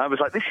 I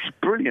was like, this is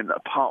brilliant,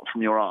 apart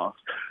from your arse.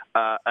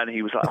 And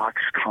he was like, I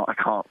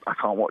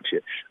can't watch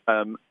it.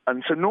 And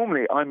so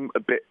normally I'm a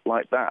bit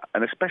like that,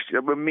 and especially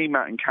when me,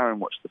 Matt, and Karen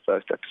watched the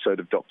first episode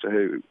of Doctor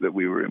Who that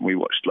we were in, we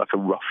watched like a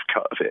rough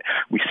cut of it.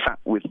 We sat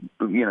with,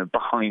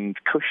 behind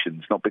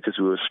cushions, not because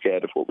we were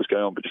scared of what was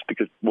going on, but just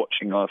because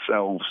watching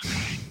ourselves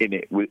in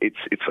it, it's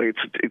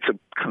a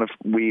kind of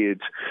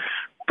weird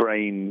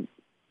brain.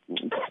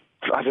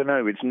 I don't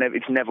know. It's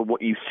never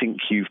what you think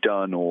you've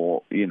done,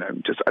 or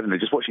just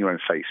watching your own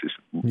face is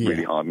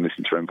really hard, and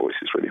listening to your own voice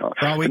is really hard.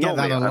 Well, we get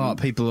that a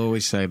lot. People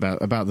always say about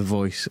the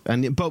voice,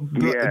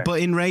 but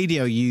in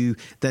radio,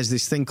 there's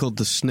this thing called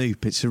the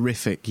snoop. It's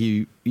horrific.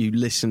 You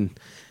listen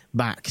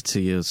back to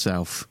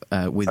yourself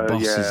with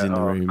bosses in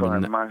the room,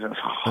 and imagine, it's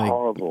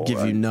horrible.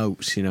 Give you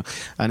notes, and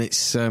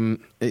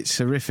it's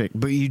horrific.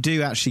 But you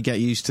do actually get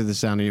used to the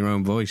sound of your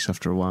own voice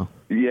after a while.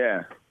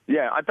 Yeah.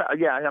 Yeah, I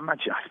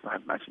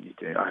imagine you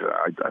do.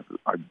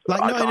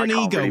 Not in an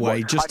ego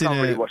way, just I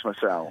can't really watch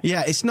myself.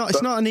 Yeah, it's not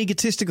an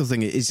egotistical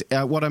thing. It is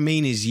what I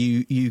mean is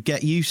you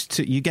get used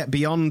to, you get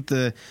beyond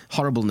the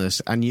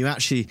horribleness, and you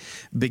actually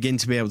begin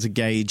to be able to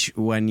gauge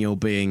when you're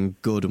being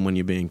good and when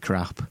you're being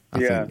crap.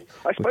 I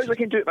suppose I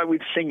can do it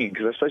with singing,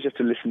 because I suppose you have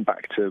to listen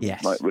back to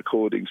like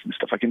recordings and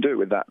stuff. I can do it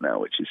with that now,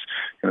 which is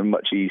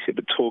much easier.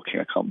 But talking,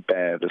 I can't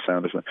bear the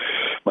sound of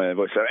my own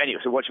voice. So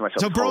anyway, watching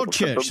myself. So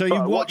Broadchurch. So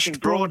you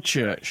watched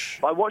Broadchurch.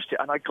 I watched it,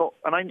 and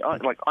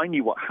I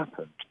knew what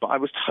happened, but I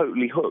was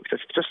totally hooked. I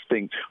just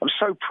think I'm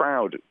so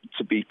proud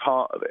to be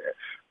part of it.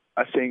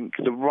 I think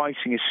the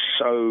writing is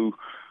so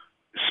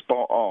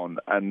spot on,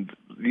 and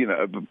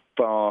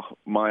bar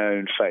my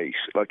own face,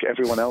 like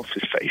everyone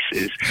else's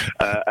faces,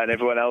 and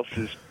everyone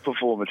else's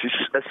performance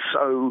is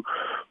so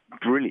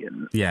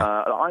brilliant. Yeah,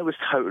 I was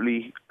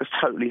totally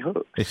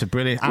hooked. It's a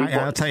brilliant.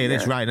 I'll tell you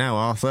this right now,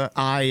 Arthur.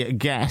 I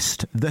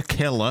guessed the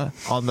killer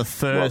on the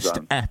first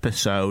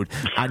episode,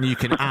 and you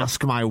can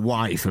ask my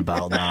wife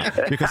about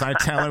that, because I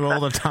tell her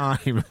all the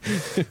time.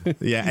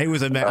 Yeah, it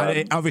was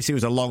obviously it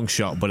was a long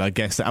shot, but I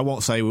guess I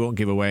won't say, we won't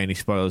give away any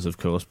spoilers, of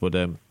course, but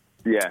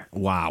Yeah.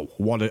 Wow.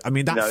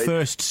 That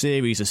first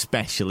series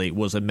especially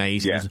was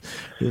amazing.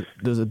 Yeah.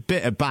 There's a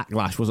bit of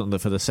backlash, wasn't there,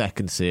 for the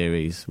second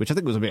series, which I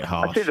think was a bit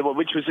harsh. I think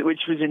which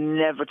was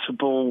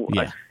inevitable.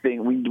 Yeah. I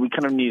think we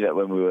kind of knew that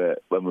when we were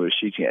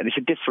shooting it, and it's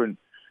a different,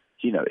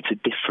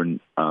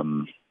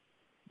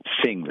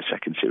 thing. The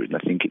second series, and I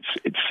think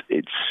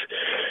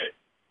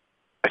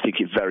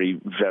it very,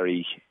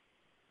 very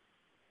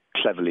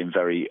cleverly and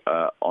very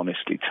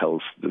honestly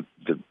tells the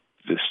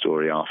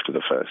story after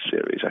the first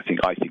series. I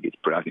think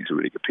it's a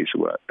really good piece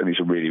of work, and it's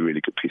a really,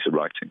 really good piece of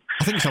writing.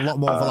 I think it's a lot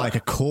more of a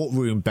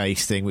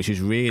courtroom-based thing, which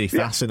is really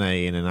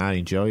fascinating, and I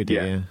enjoyed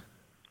it.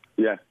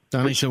 Yeah.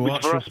 Which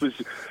for us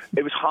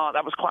it was hard.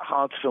 That was quite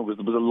hard to film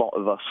because there was a lot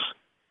of us,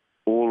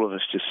 all of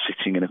us, just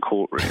sitting in a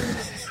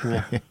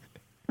courtroom.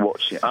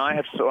 Watching.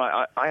 I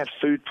had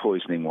food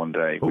poisoning one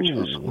day, which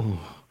was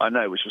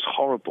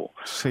horrible.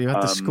 So you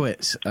had the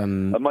squits,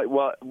 and my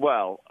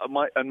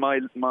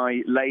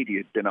lady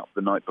had been up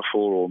the night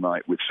before all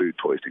night with food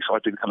poisoning, so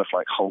I'd been kind of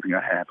like holding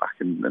her hair back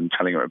and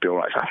telling her it'd be all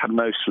right. So I had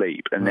no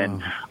sleep, and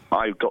then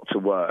I got to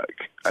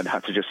work and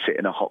had to just sit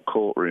in a hot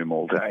courtroom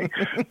all day,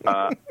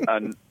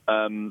 and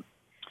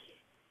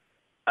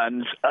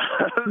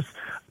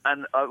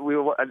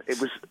it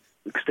was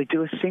because they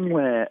do a thing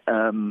where.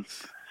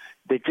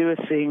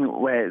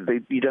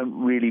 You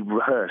don't really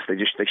rehearse. They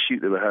shoot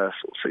the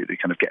rehearsal, so they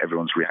kind of get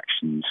everyone's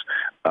reactions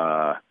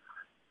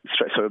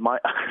straight. So my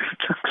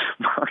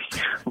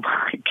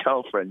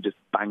girlfriend just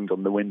banged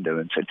on the window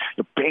and said,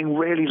 "You're being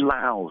really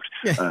loud."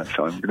 So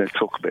I'm going to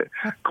talk a bit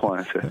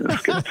quieter.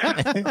 That's good.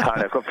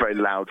 I've got a very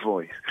loud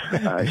voice. She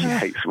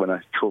hates when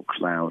I talk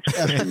loud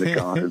in the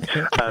garden.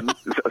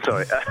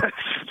 Sorry.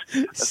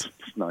 That's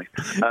nice.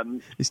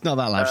 It's not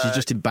that loud. She's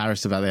just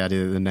embarrassed about the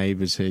idea that the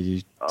neighbours hear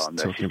you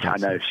talking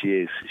about. I know she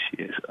is.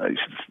 She's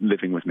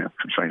living with me.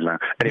 It's very loud.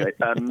 Anyway,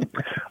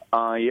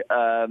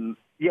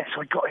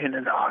 so I got in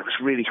and it was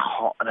really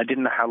hot, and I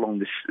didn't know how long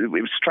this. It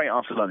was straight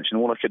after lunch,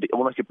 and all I could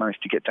manage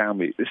to get down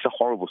with. This is a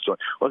horrible story.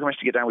 All I managed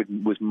to get down with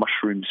was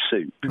mushroom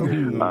soup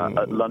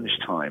at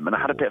lunchtime, and I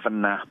had a bit of a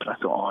nap, and I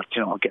thought,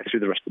 I'll get through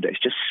the rest of the day.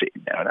 It's just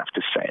sitting there, and I have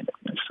to say it.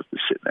 I just have to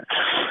sit there.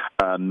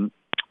 And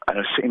I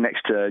was sitting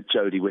next to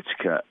Jodie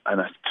Whittaker,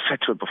 and I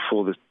said to her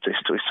before this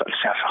story started,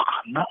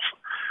 I'm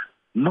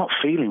not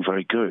feeling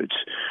very good.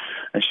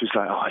 And she was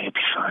like, you'll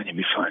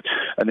be fine.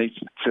 And they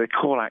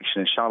call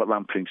action, and Charlotte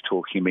Lampling's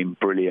talking and being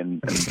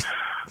brilliant.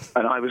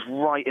 And I was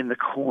right in the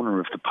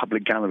corner of the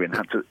public gallery and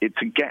had to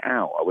get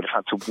out. I would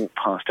have had to walk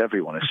past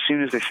everyone. As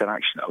soon as they said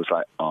action, I was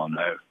like, oh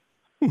no.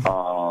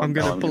 I'm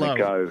going to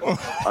go.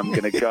 I'm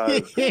going to go.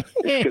 It's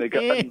going to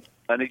go.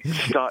 And it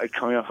started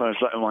coming up, and I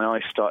was like, my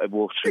eyes started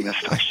watering, I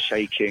started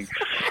shaking.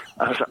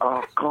 I was like,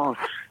 oh God.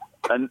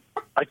 And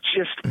I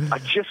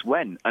just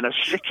went, and I was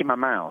sick in my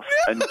mouth.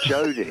 And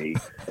Jodie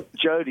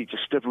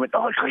just stood and went,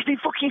 "Oh, he's been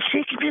fucking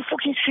sick. He's been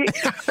fucking sick,"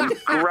 and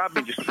grabbed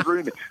me, just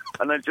threw me.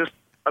 And I just,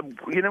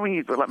 when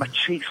you like my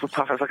cheeks were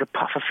puffed, I was like a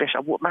puff of fish.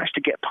 I managed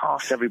to get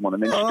past everyone,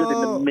 and then stood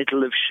in the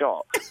middle of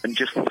shot and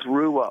just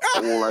threw up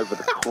all over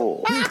the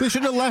court. They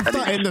should have left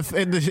that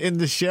in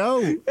the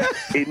show.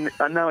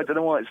 I know, I don't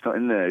know why it's not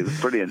in there. It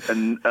was brilliant,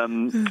 and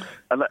then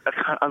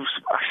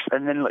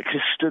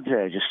just stood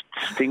there, just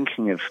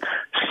stinking of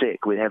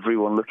sick, with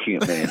everyone looking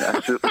at me, and I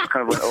just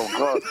kind of went, "Oh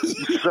God,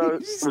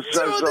 I'm so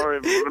sorry."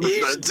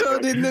 You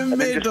stood in the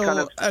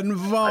middle and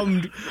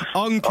vommed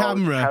on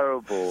camera.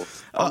 Terrible.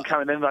 On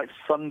camera, and then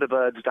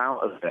Thunderbirds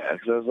out of there,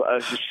 because I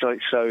was just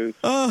like so. It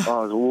was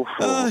awful.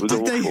 It was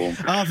awful.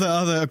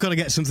 Arthur, I've got to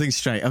get something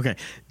straight. Okay,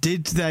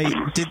 did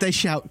they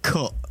shout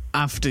 "cut"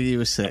 after you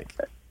were sick?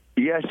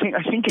 Yeah,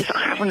 I think it's. I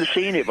haven't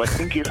seen it, but I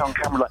think it's on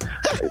camera.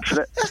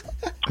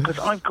 Because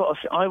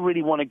I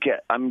really want to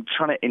get. I'm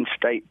trying to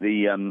instate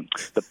the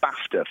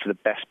BAFTA for the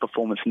best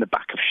performance in the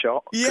back of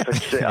shot. Yeah.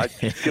 I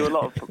do a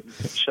lot of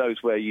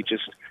shows where you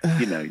just,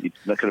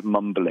 you're kind of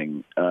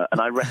mumbling,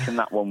 and I reckon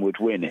that one would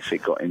win if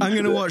it got into. I'm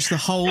going to watch the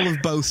whole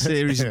of both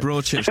series of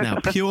Broadchurch now,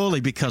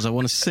 purely because I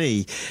want to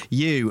see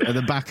you at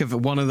the back of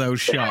one of those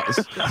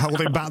shots,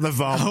 holding back the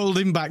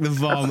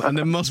vom, and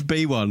there must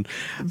be one.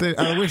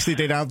 I wish they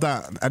did have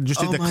that, and just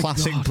did the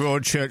classic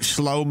Broadchurch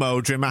slow-mo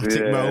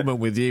dramatic moment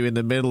with you in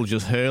the middle,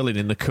 just hurling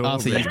in the corner.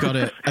 Arthur, you've got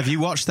to. Have you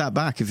watched that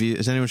back?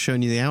 Has anyone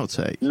shown you the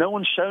outtake? No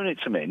one's shown it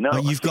to me. No,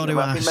 you've got to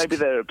ask. Maybe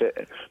they're a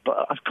bit,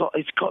 but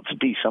it's got to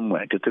be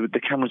somewhere, because the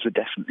cameras were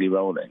definitely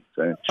rolling.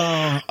 So,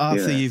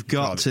 Arthur, you've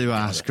got to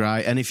ask,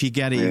 right? And if you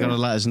get it, you've got to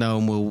let us know,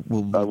 and we'll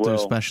do a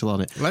special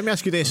on it. Let me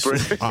ask you this,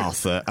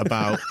 Arthur,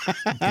 about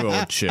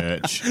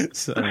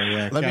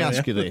Broadchurch. Let me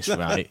ask you this,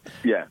 right?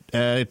 Yeah.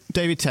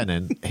 David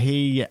Tennant,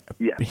 he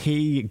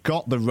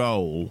got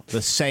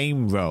the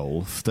same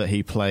role that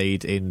he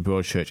played in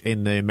Broadchurch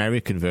in the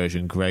American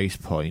version, Grace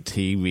Point.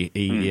 He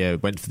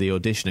went for the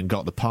audition and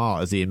got the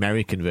part as the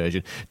American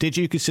version. Did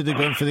you consider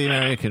going for the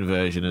American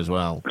version as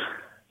well?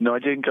 No, I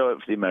didn't go up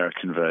for the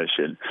American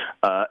version.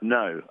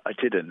 No, I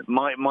didn't.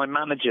 My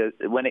manager,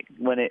 when it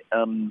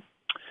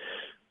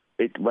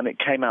when it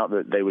came out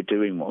that they were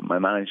doing one, my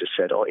manager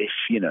said, "Oh, if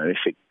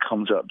it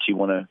comes up, do you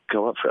want to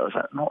go up for it?" I was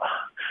like, "No,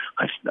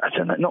 I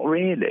don't know, not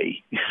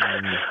really.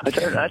 I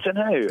don't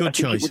know." Good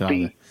choice,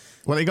 Alan.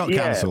 Well, it got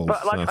cancelled.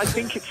 But I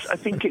think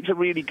it's a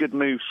really good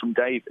move from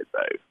David,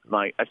 though.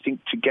 Like, I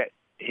think to get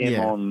him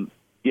on,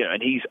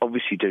 and he's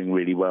obviously doing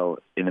really well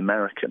in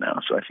America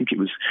now. So I think it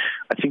was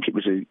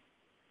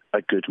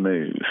a good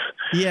move.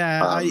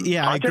 Yeah, I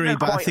agree.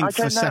 But I think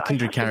for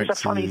secondary characters, it's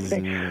a funny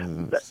thing.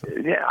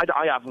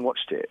 I haven't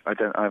watched it. I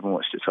haven't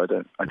watched it, so I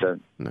don't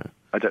know.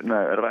 I don't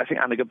know. I think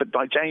but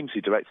like James,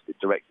 who directed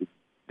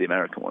the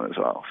American one as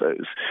well. So it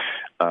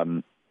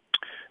was,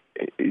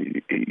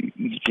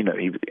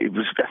 it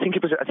was.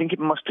 I think it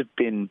must have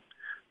been.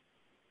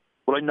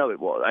 Well, I know it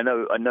was. I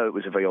know it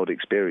was a very odd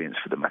experience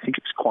for them. I think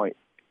it was quite.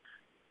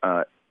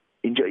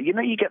 Enjoy.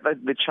 You get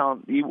the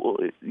chance. You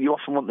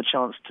often want the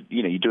chance to.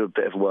 You do a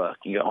bit of work.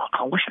 And you go,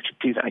 I wish I could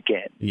do that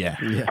again. Yeah.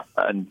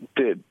 And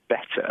do it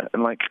better.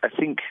 And like, I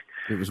think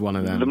it was one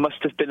of them. There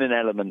must have been an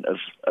element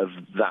of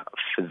that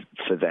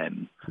for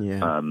them.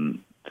 Yeah.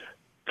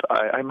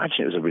 I imagine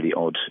it was a really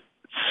odd,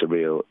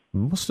 surreal.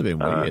 Must have been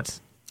weird.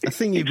 I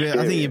think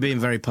you're being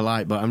very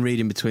polite, but I'm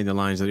reading between the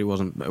lines that it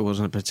wasn't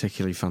a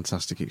particularly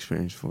fantastic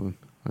experience for them.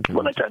 I don't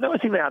know. I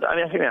think they had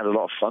a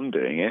lot of fun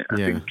doing it. I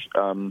think,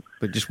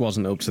 but it just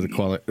wasn't up to the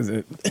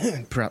quality.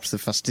 Perhaps the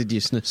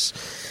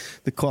fastidiousness,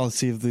 the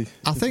quality of the.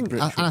 I think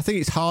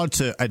it's hard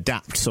to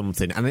adapt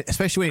something, and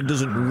especially when it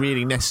doesn't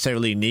really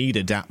necessarily need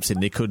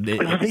adapting. They could.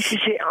 This is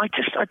it.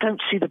 I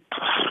don't see the.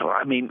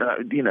 I mean,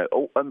 I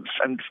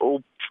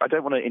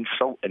don't want to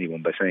insult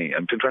anyone by saying it.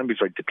 I'm trying to be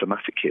very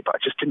diplomatic here, but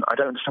I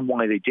don't understand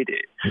why they did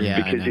it. Yeah,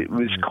 because it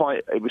was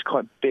quite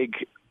big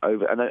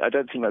over, and I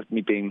don't think that's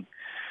me being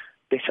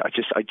bitter.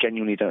 I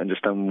genuinely don't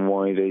understand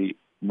why they'd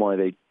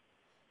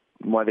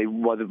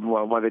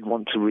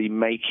want to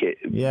remake it.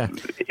 Yeah,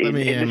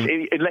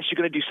 unless you're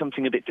going to do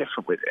something a bit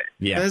different with it.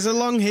 Yeah, there's a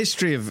long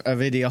history of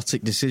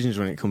idiotic decisions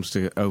when it comes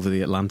to Over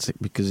the Atlantic,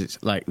 because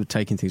it's like we're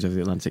taking things over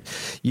the Atlantic.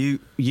 You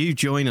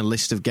join a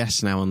list of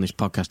guests now on this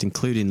podcast,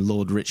 including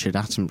Lord Richard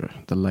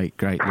Attenborough, the late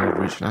great Lord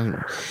Richard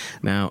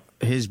Attenborough. Now,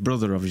 his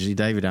brother, obviously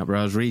David Attenborough,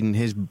 I was reading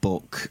his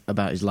book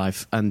about his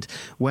life, and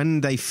when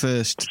they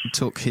first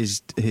took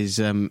his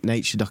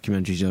nature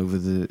documentaries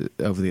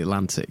over the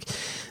Atlantic,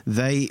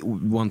 they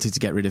wanted to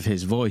get rid of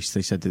his voice.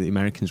 They said that the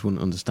Americans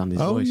wouldn't understand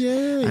his voice.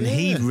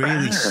 He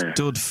really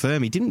stood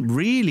firm. He didn't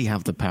really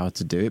have the power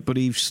to do it, but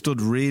he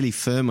stood really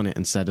firm on it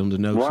and said under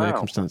no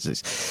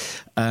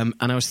circumstances. And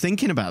I was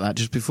thinking about that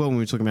just before when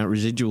we were talking about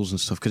residuals and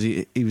stuff, because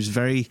he was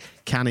very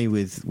canny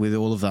with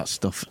all of that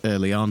stuff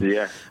early on.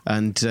 Yeah.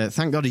 And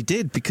thank God he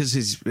did, because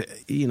his,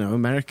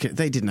 America,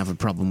 they didn't have a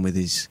problem with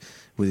his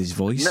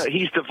voice. No,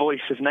 he's the voice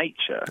of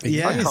nature.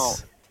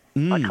 Yes.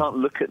 I can't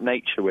look at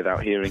nature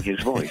without hearing his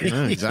voice.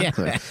 No,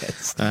 exactly.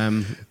 Yes. Lastly,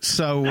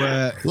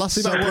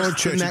 about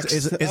Broadchurch,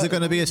 is there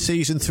going to be a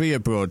season 3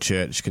 of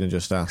Broadchurch? Can I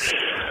just ask?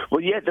 Well,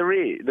 yeah, there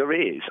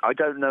is. I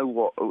don't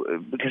know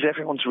because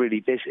everyone's really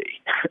busy,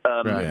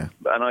 and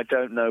I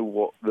don't know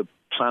what the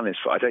plan is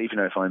for. I don't even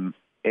know if I'm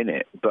in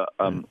it, but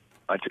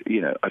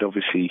I'd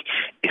obviously,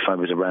 if I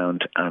was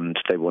around and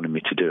they wanted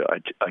me to do it,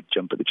 I'd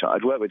jump at the chance.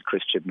 I'd work with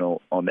Chris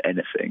Chibnall on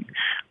anything.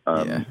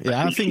 I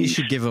think you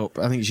should give up.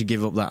 I think you should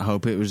give up that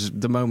hope. It was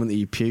the moment that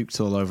you puked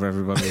all over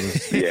everybody.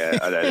 Yeah,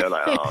 I know. They're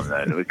like, oh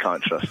no, we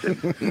can't trust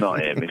him. Not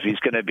him. If he's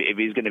going to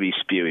be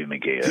spewing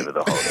McGee over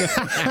the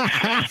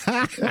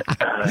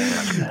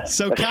whole.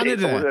 So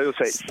Canada.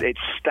 It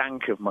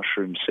stank of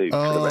mushroom soup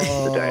for the rest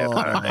of the day.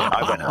 Apparently,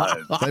 I went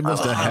home. They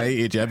must have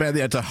hated you. I bet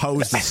they had to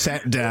hose the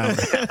set down.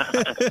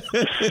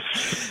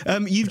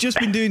 You've just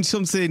been doing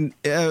something.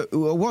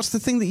 What's the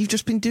thing that you've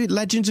just been doing?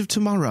 Legends of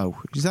Tomorrow.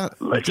 Is that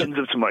Legends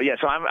of Tomorrow? Yeah.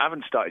 So I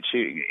haven't started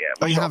shooting it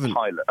yet. You haven't?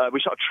 We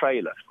shot a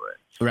trailer for it.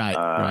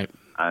 Right.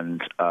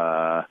 And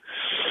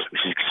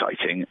which is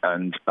exciting.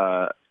 And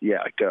I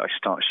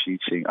start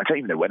shooting. I don't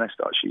even know when I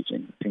start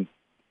shooting. I think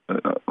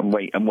I'm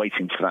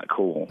waiting for that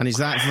call. And is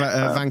that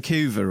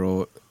Vancouver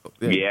or?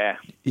 Yeah.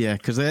 Yeah,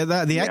 because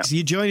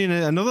you're joining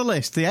another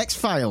list, the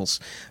X-Files,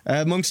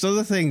 amongst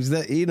other things.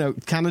 That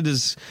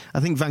Canada's.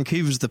 I think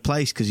Vancouver's the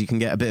place because you can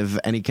get a bit of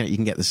you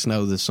can get the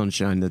snow, the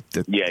sunshine.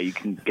 Yeah, you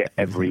can get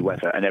every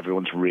weather, and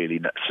everyone's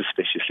really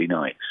suspiciously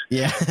nice.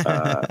 Yeah.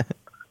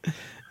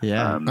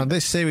 Yeah. And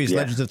this series,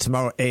 Legends of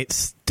Tomorrow,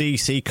 it's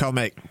DC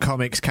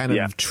Comics kind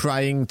of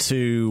trying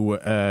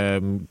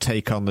to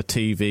take on the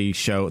TV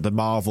show, the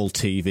Marvel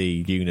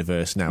TV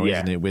universe now,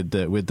 isn't it? With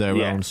their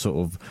own sort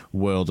of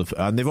world of,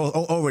 and they've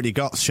already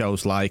got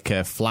shows like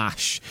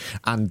Flash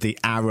and The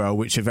Arrow,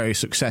 which are very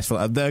successful,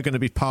 and they're going to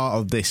be part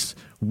of this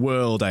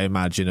world, I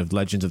imagine, of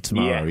Legends of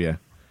Tomorrow. Yeah.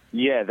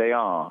 Yeah, they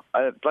are.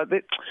 But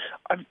the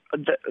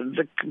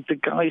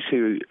guys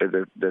who are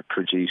the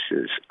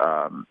producers,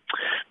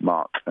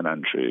 Mark and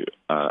Andrew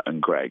and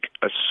Greg,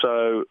 are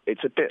so.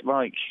 It's a bit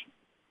like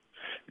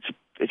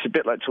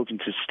talking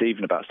to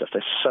Stephen about stuff.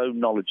 They're so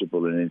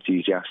knowledgeable and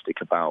enthusiastic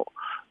about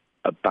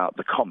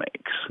the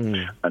comics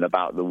and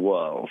about the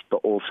world,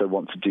 but also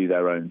want to do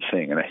their own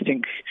thing. And I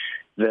think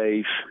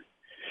they've.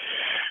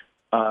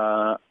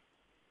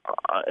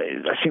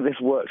 I think they've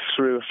worked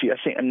through a few. I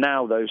think, and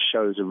now those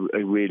shows are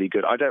really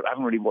good. I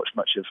haven't really watched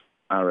much of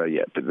Arrow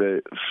yet, but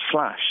the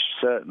Flash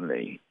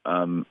certainly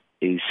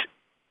is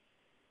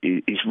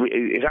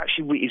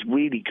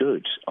really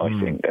good. I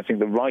think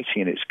the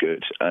writing in it's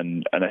good,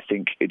 and I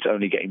think it's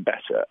only getting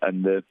better.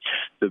 And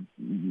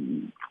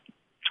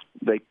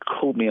they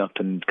called me up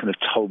and kind of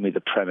told me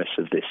the premise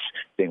of this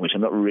thing, which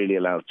I'm not really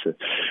allowed to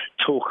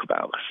talk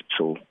about because it's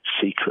all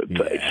secret,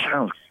 but it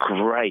sounds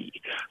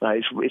great.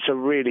 Like, it's a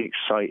really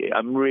exciting.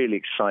 I'm really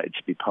excited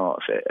to be part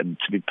of it and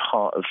to be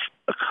part of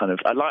a kind of.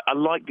 I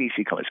like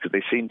DC Comics because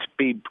they seem to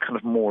be kind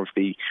of more of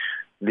the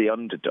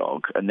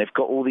underdog, and they've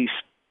got all these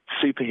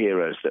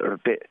superheroes that are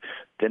they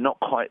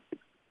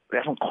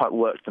haven't quite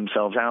worked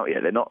themselves out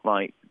yet. They're not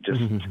like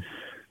just.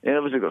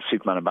 Obviously they've got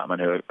Superman and Batman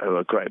who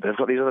are great, but they've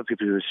got these other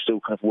people who are still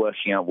kind of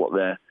working out what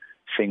their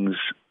things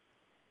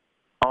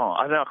are.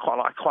 I know I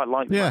quite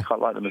like them. I quite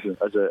like them as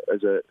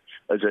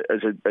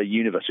a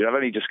universe. I've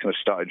only just kind of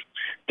started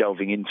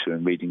delving into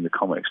and reading the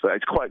comics, but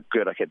it's quite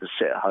good. I get to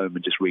sit at home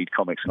and just read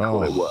comics and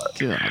call it work.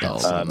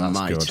 That's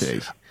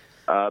mighty.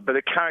 But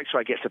the character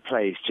I get to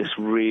play is just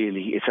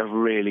it's a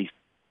really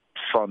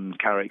fun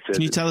character.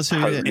 Can you tell us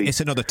who it is? It's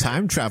another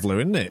time traveller,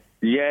 isn't it?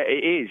 Yeah,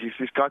 it is. It's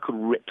this guy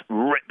called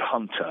Rip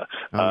Hunter,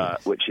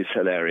 which is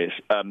hilarious.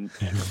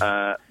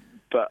 Yeah,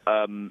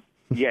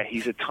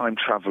 he's a time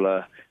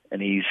traveller,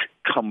 and he's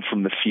come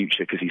from the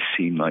future because he's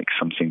seen like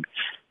something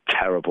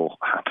terrible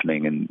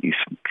happening, and he's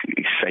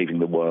saving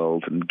the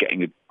world and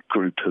getting a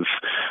group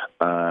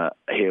of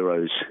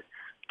heroes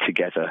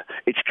together.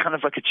 It's kind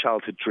of like a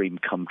childhood dream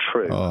come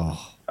true,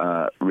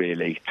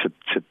 really,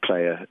 to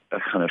play a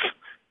kind of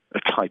a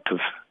type of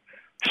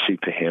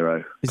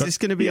superhero. Is this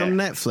going to be on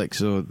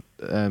Netflix or?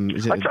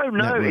 Is it I don't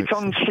know. Network? It's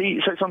on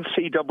it's on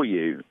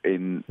CW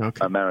in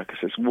America.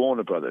 So it's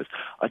Warner Brothers.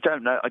 I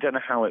don't know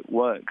how it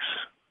works.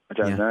 I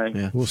don't know.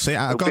 Yeah. We'll see.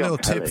 I've got a little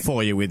tip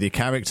for you with your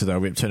character, though,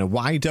 Rip Turner.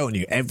 Why don't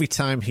you, every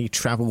time he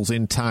travels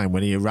in time,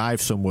 when he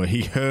arrives somewhere,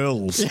 he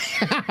hurls?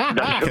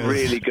 That's a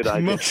really good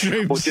idea.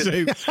 Mushroom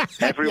soup.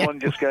 Everyone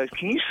just goes,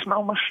 can you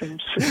smell mushroom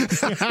soup?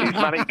 He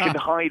can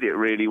hide it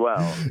really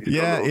well.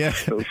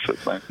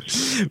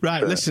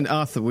 Right, listen,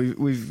 Arthur,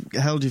 we've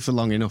held you for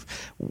long enough.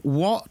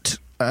 What...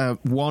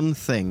 one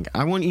thing.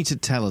 I want you to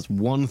tell us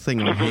one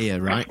thing on here,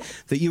 right,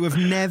 that you have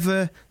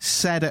never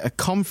said at a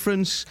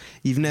conference,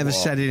 you've never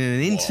said in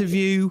an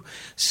interview,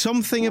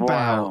 something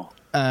about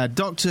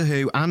Doctor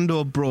Who and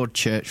or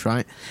Broadchurch,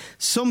 right?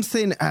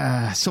 Something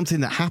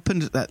that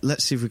happened.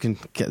 Let's see if we can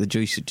get the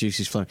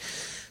juices flowing.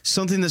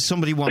 Something that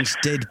somebody once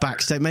did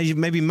backstage.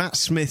 Maybe Matt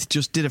Smith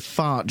just did a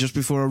fart just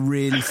before a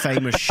really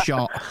famous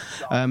shot.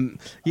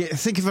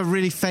 Think of a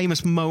really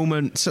famous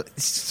moment.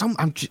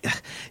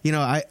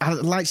 I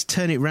like to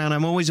turn it around.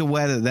 I'm always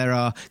aware that there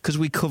are, because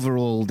we cover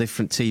all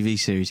different TV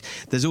series,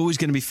 there's always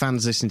going to be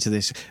fans listening to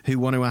this who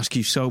want to ask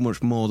you so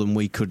much more than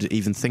we could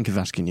even think of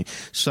asking you.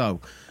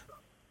 So,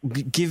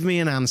 give me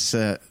an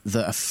answer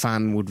that a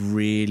fan would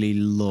really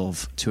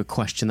love to a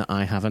question that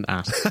I haven't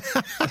asked.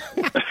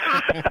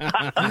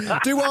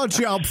 Do our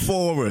job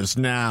for us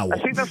now. I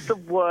think that's the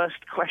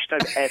worst question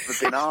I've ever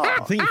been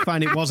asked. I think you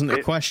find it wasn't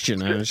a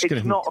question. It's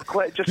not a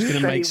question. Just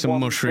going to make some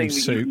mushroom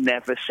soup. You've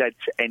never said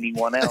to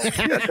anyone else.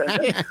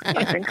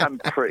 I think I'm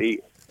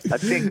pretty. I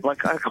think, I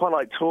quite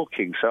like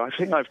talking, so I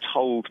think I've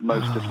told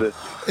most of the...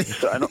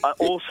 and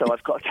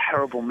I've got a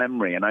terrible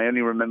memory, and I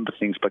only remember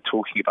things by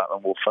talking about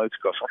them or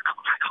photographs. I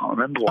can't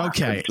remember what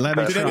happened.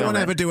 Did anyone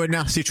ever do a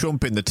nasty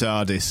Trump in the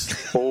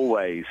TARDIS?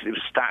 Always. It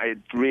was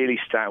really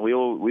stat. We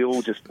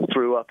all just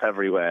threw up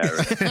everywhere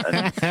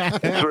and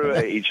threw it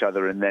at each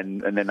other and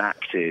then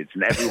acted,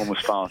 and everyone was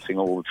farting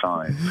all the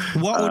time.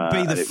 What would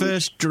be the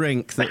first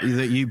drink that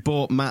you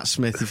bought Matt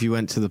Smith if you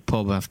went to the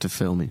pub after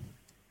filming?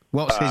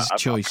 What's his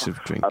choice of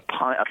drink? A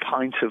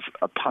pint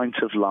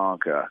of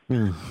lager.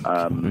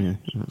 I know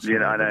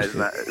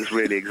it's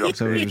really exotic.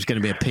 So it was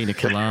going to be a pina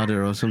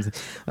colada or something.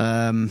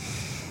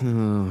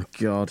 Oh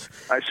God!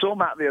 I saw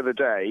Matt the other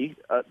day.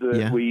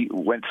 We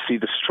went to see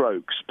the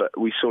Strokes, but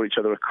we saw each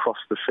other across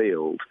the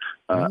field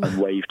and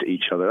waved at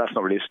each other. That's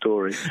not really a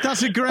story.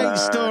 That's a great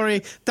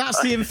story.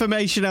 That's the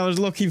information I was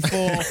looking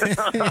for.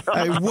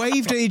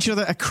 Waved at each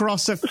other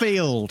across a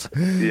field.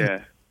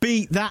 Yeah.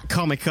 Beat that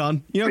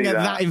Comic-Con. You don't get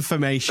that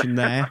information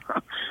there.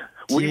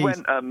 We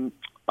went, I'm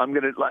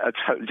going to,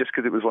 just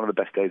because it was one of the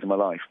best days of my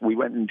life, we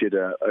went and did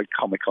a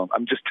Comic-Con.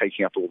 I'm just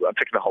taking up I'm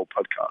taking the whole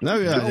podcast. No,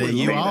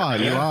 you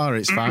are.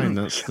 It's fine.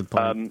 That's the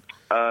point.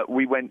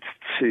 We went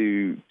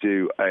to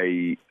do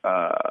a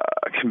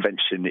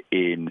convention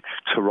in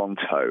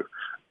Toronto.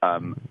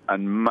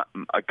 And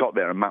I got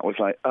there, and Matt was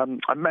like,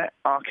 I met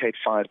Arcade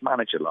Fire's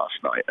manager last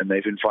night, and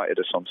they've invited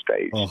us on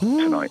stage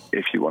tonight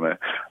if you want to.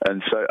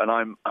 And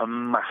I'm a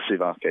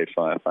massive Arcade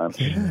Fire fan,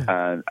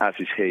 and as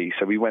is he.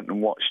 So we went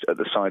and watched at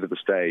the side of the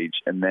stage,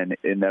 and then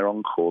in their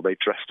encore, they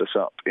dressed us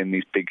up in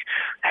these big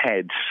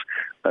heads,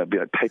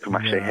 like paper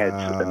mache heads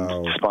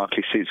and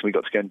sparkly suits, and we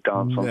got to go and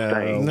dance on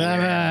stage.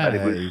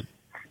 And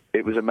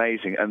it was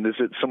amazing. And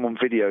someone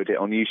videoed it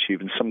on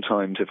YouTube, and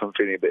sometimes if I'm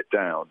feeling a bit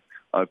down,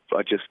 I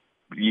just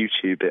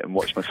YouTube it and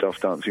watch myself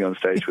dancing on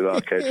stage with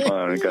Arcade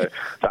Fire and go,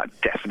 that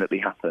definitely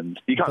happened.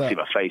 You can't see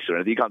my face or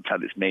anything. You can't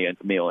tell it's me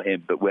or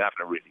him, but we're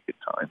having a really good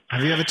time.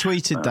 Have you ever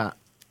tweeted that?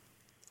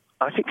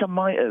 I think I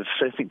might have.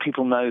 So I think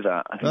people know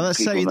that. Well,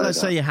 let's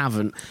say you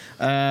haven't.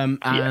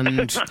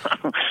 And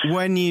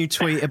when you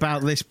tweet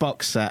about this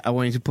box set, I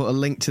want you to put a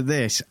link to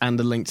this and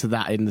a link to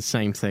that in the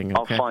same thing.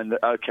 Okay?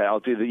 I'll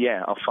do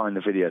I'll find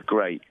the video.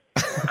 Great.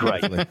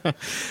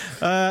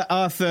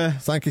 Arthur,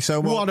 thank you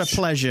so much. What a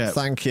pleasure.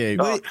 Thank you.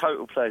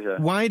 Total pleasure.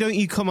 Why don't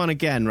you come on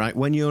again, right,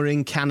 when you're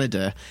in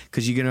Canada,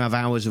 because you're going to have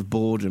hours of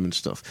boredom and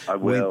stuff. I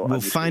will.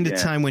 We'll find a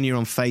time when you're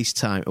on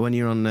FaceTime, when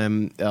you're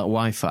on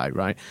Wi-Fi,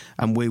 right,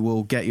 and we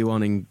will get you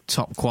on in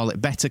top quality,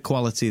 better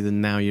quality than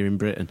now you're in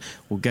Britain.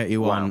 We'll get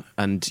you on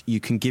and you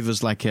can give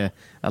us like a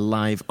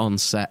live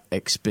on-set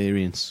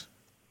experience.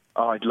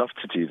 Oh, I'd love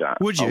to do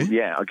that. Would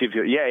you? I'll give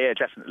you... Yeah,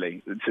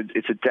 definitely.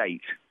 It's a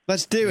date.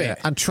 Let's do it.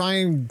 And try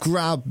and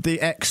grab the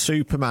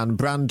ex-Superman,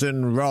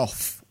 Brandon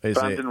Routh.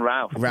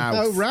 Ralph.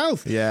 Oh,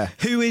 Ralph. Yeah.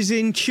 Who is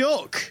in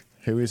Chuck?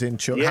 Yeah.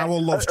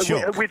 Howell loves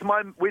Chuck. With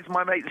my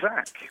mate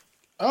Zach.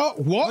 Oh,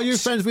 what? Are you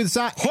friends with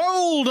Zach?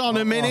 Hold on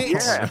a minute.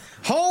 Yeah.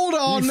 Hold on.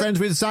 Are you friends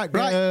with Zach?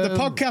 Right, the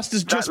podcast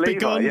has just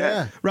begun.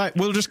 Yeah. Right,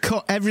 we'll just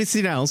cut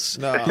everything else.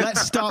 No.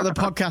 Let's start the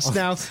podcast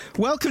now.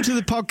 Welcome to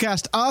the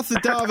podcast, Arthur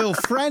Darvill,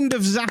 friend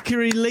of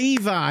Zachary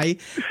Levi.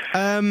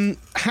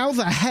 How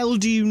the hell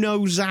do you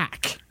know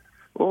Zach?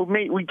 Well,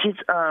 we did...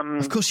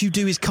 Of course you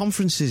do his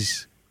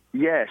conferences.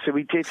 Yeah, so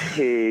we did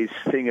his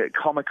thing at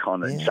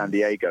Comic-Con in San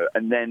Diego,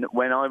 and then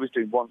when I was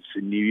doing Once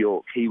in New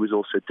York, he was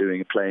also doing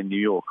a play in New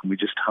York, and we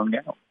just hung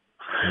out.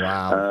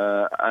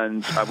 Wow.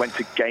 And I went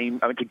to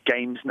games.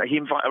 He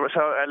invited.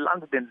 So I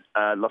landed in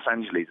Los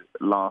Angeles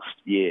last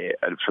year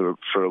for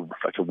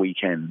a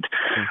weekend,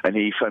 and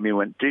he phoned me and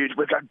went, "Dude,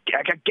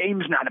 I got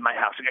games night at my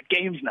house. I got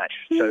games night."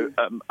 So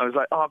I was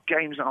like, "Oh,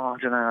 games night. Oh, I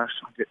don't know. I'm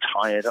a bit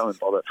tired. I won't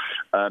bother."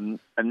 And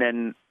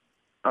then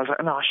I was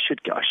like, no, I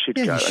should go.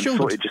 And I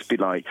thought it'd just be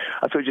like,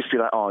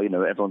 oh,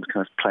 everyone's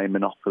kind of playing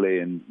Monopoly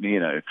and,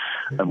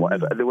 and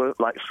whatever. There were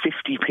like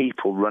 50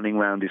 people running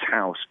around his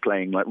house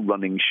playing like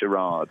running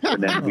charades.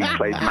 And then we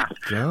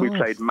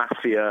played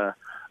Mafia,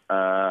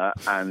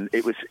 and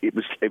it was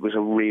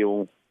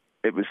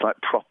like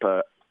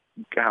proper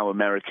how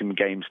American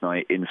games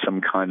night in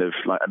some kind of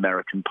like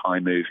American Pie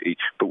movie,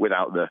 but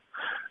without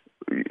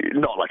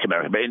not like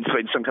American, but in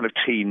some kind of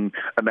teen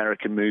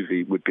American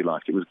movie would be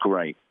like. It was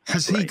great.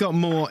 Has he got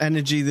more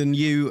energy than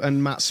you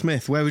and Matt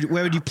Smith? Where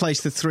would you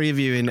place the three of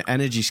you in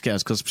energy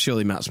scales? Because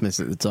surely Matt Smith's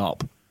at the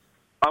top.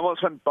 I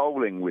once went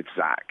bowling with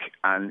Zach,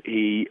 and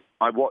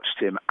I watched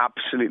him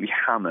absolutely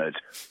hammered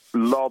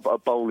lob a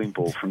bowling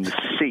ball from the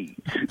seat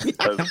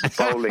of the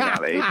bowling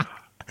alley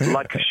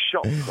like a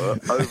shot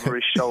put over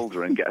his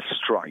shoulder and get a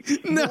strike.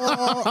 No.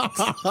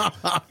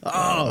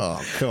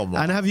 Oh, come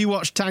on. And have you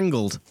watched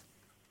Tangled?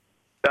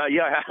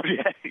 Yeah, I have.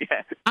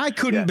 Yeah. I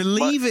couldn't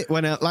believe it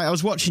when I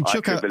was watching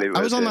Chuck.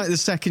 I was on like the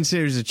second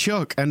series of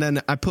Chuck, and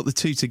then I put the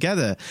two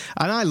together,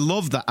 and I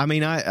love that. I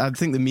mean, I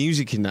think the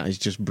music in that is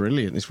just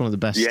brilliant. It's one of the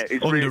best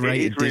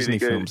underrated Disney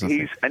films.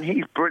 He's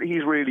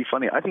really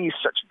funny. I think he's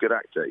such a good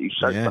actor. He's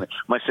so funny.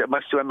 When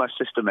my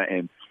sister met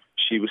him,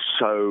 she was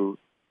so.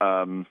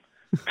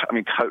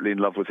 Totally in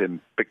love with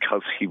him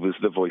because he was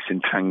the voice in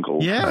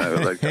Tangled. Yeah. I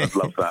love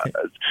that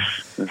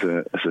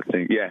as a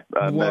thing. Yeah.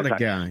 What a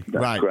guy.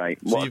 That's great.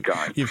 What a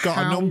guy. You've got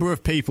a number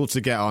of people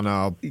to get on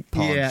our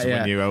pods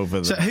when you're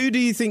over there. So who do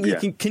you think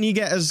you can you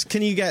get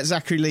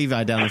Zachary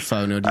Levi down the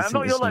phone? Or do you I'm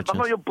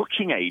not your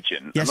booking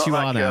agent. Yes, you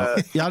are now.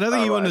 I don't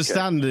think you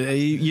understand. Okay.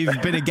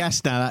 You've been a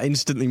guest now. That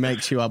instantly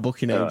makes you our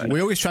booking agent. We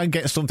always try and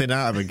get something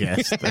out of a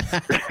guest.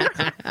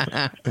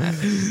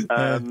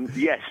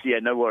 Yes, yeah,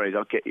 no worries.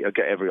 I'll get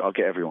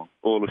everyone,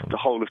 the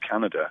whole of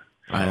Canada.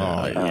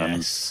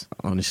 Yes.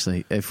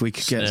 Honestly, if we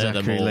could get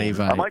Zachary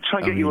Levi, I might try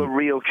and get you a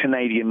real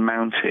Canadian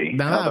Mountie.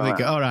 No, that'd be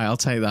good. All right, I'll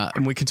take that,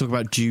 and we can talk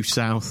about Due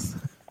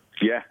South.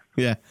 Yeah.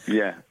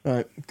 All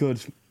right,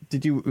 good.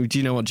 Do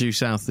you know what Due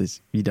South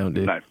is? You don't,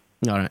 do? No.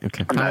 All right,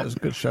 okay. That was a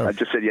good show. I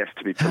just said yes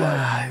to be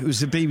polite. It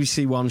was a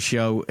BBC One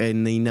show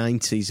in the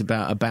 90s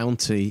about a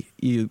bounty.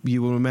 You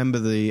will remember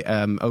the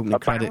opening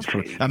credits.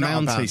 A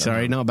Mountie,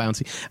 sorry, not a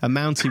bounty. A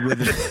Mountie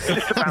with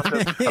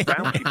a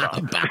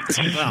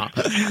bounty bar.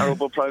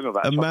 Terrible promo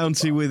about a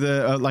Mountie with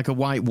a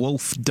white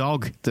wolf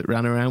dog that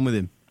ran around with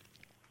him.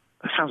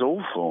 That sounds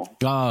awful.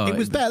 Oh, it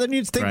was better than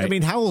you'd think. Great. I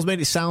mean, Howell's made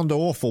it sound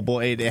awful,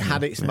 but it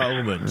had its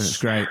moments. It's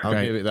great. I'll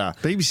give it that.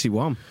 BBC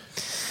One.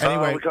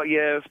 Anyway, we got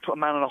put a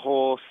man on a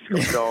horse.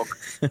 He's got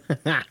a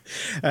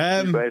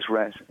dog. Where's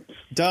Red?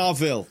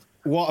 Darvill.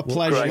 What a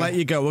pleasure. We'll let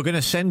you go. We're going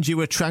to send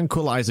you a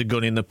tranquilizer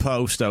gun in the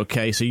post,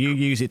 okay? So you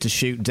use it to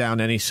shoot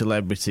down any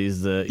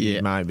celebrities that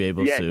you might be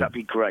able to. Yeah, that'd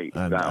be great.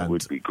 That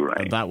would be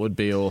great. That would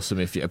be awesome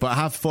if you. But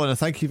have fun, and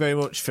thank you very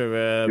much for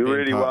You're being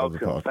really part of the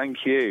welcome. pod. Thank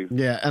you.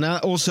 Yeah, and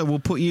also we'll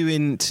put you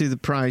into the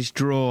prize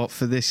draw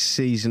for this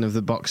season of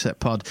the Box Set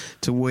Pod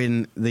to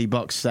win the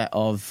box set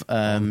of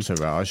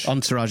Entourage.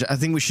 I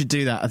think we should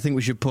do that. I think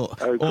we should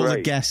put all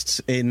the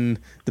guests in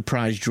the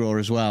prize draw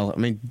as well. I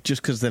mean,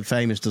 just because they're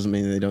famous doesn't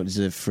mean that they don't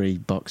deserve free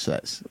box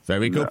sets.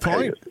 Very good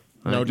point.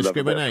 No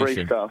discrimination.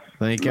 Free stuff.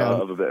 There you go.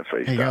 Love a bit of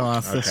free there you go,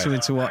 stuff. Arthur.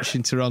 Something to watch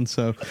in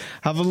Toronto.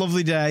 Have a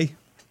lovely day.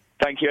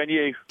 Thank you, and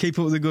you. Keep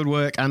up with the good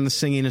work and the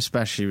singing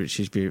especially, which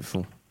is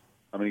beautiful.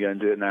 I'm going to go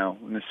and do it now.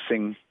 I'm going to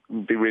sing,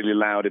 be really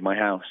loud in my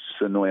house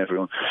to annoy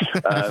everyone.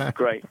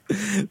 Great.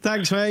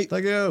 Thanks, mate.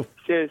 Thank you.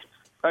 Cheers.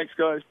 Thanks,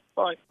 guys.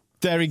 Bye.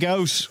 There he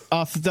goes.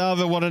 Arthur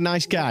Darvill, what a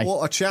nice guy.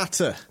 What a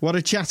chatter. What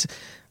a chatter.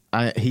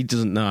 He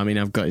doesn't know. I mean,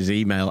 I've got his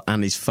email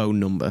and his phone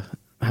number.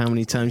 How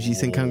many times do you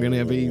think I'm going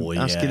to be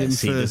asking him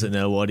for... He doesn't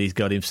know what he's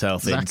got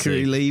himself Zachary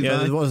into. Levi. Yeah,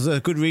 there was a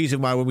good reason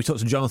why when we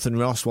talked to Jonathan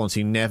Ross once,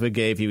 he never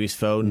gave you his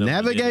phone number.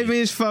 Never gave me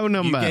his phone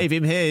number. You gave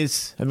him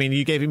his. I mean,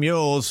 you gave him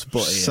yours,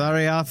 but...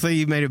 Sorry, Arthur,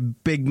 you made a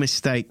big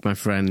mistake, my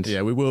friend.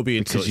 Yeah, we will be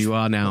in touch. Because you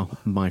are now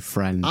my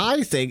friend.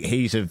 I think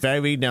he's a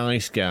very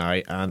nice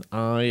guy, and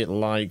I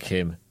like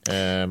him.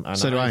 And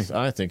so do I.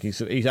 I think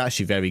he's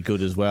actually very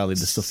good as well in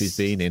the stuff he's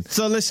been in.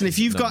 So listen, if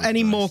you've got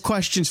any more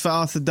questions for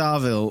Arthur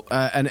Darvill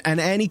and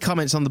any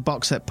comments on the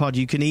Box Set Pod,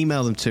 you can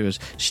email them to us,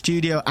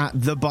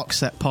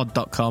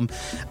 studio@theboxsetpod.com.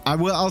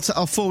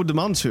 I'll forward them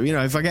on to him. You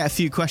know, if I get a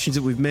few questions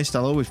that we've missed,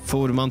 I'll always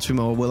forward them on to him,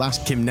 or we'll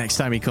ask him next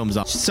time he comes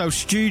on. So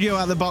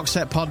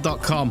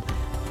studio@theboxsetpod.com.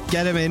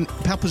 Get him in,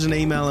 pop us an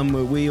email,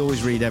 and we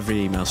always read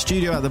every email.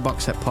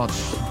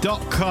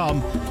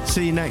 studio@theboxsetpod.com.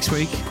 See you next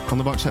week on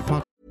the Box Set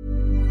Pod.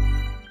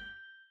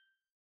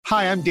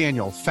 Hi, I'm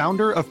Daniel,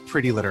 founder of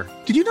Pretty Litter.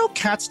 Did you know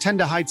cats tend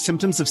to hide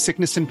symptoms of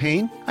sickness and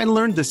pain? I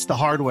learned this the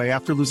hard way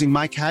after losing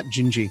my cat,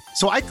 Gingy.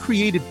 So I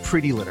created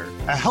Pretty Litter,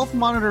 a health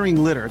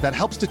monitoring litter that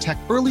helps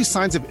detect early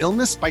signs of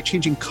illness by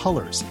changing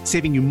colors,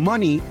 saving you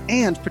money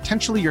and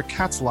potentially your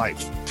cat's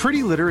life.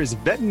 Pretty Litter is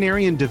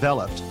veterinarian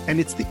developed, and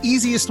it's the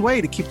easiest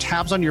way to keep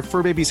tabs on your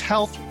fur baby's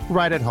health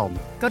right at home.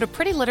 Go to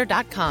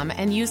prettylitter.com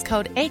and use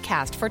code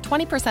ACAST for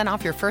 20%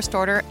 off your first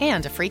order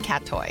and a free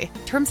cat toy.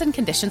 Terms and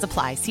conditions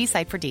apply. See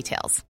site for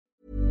details.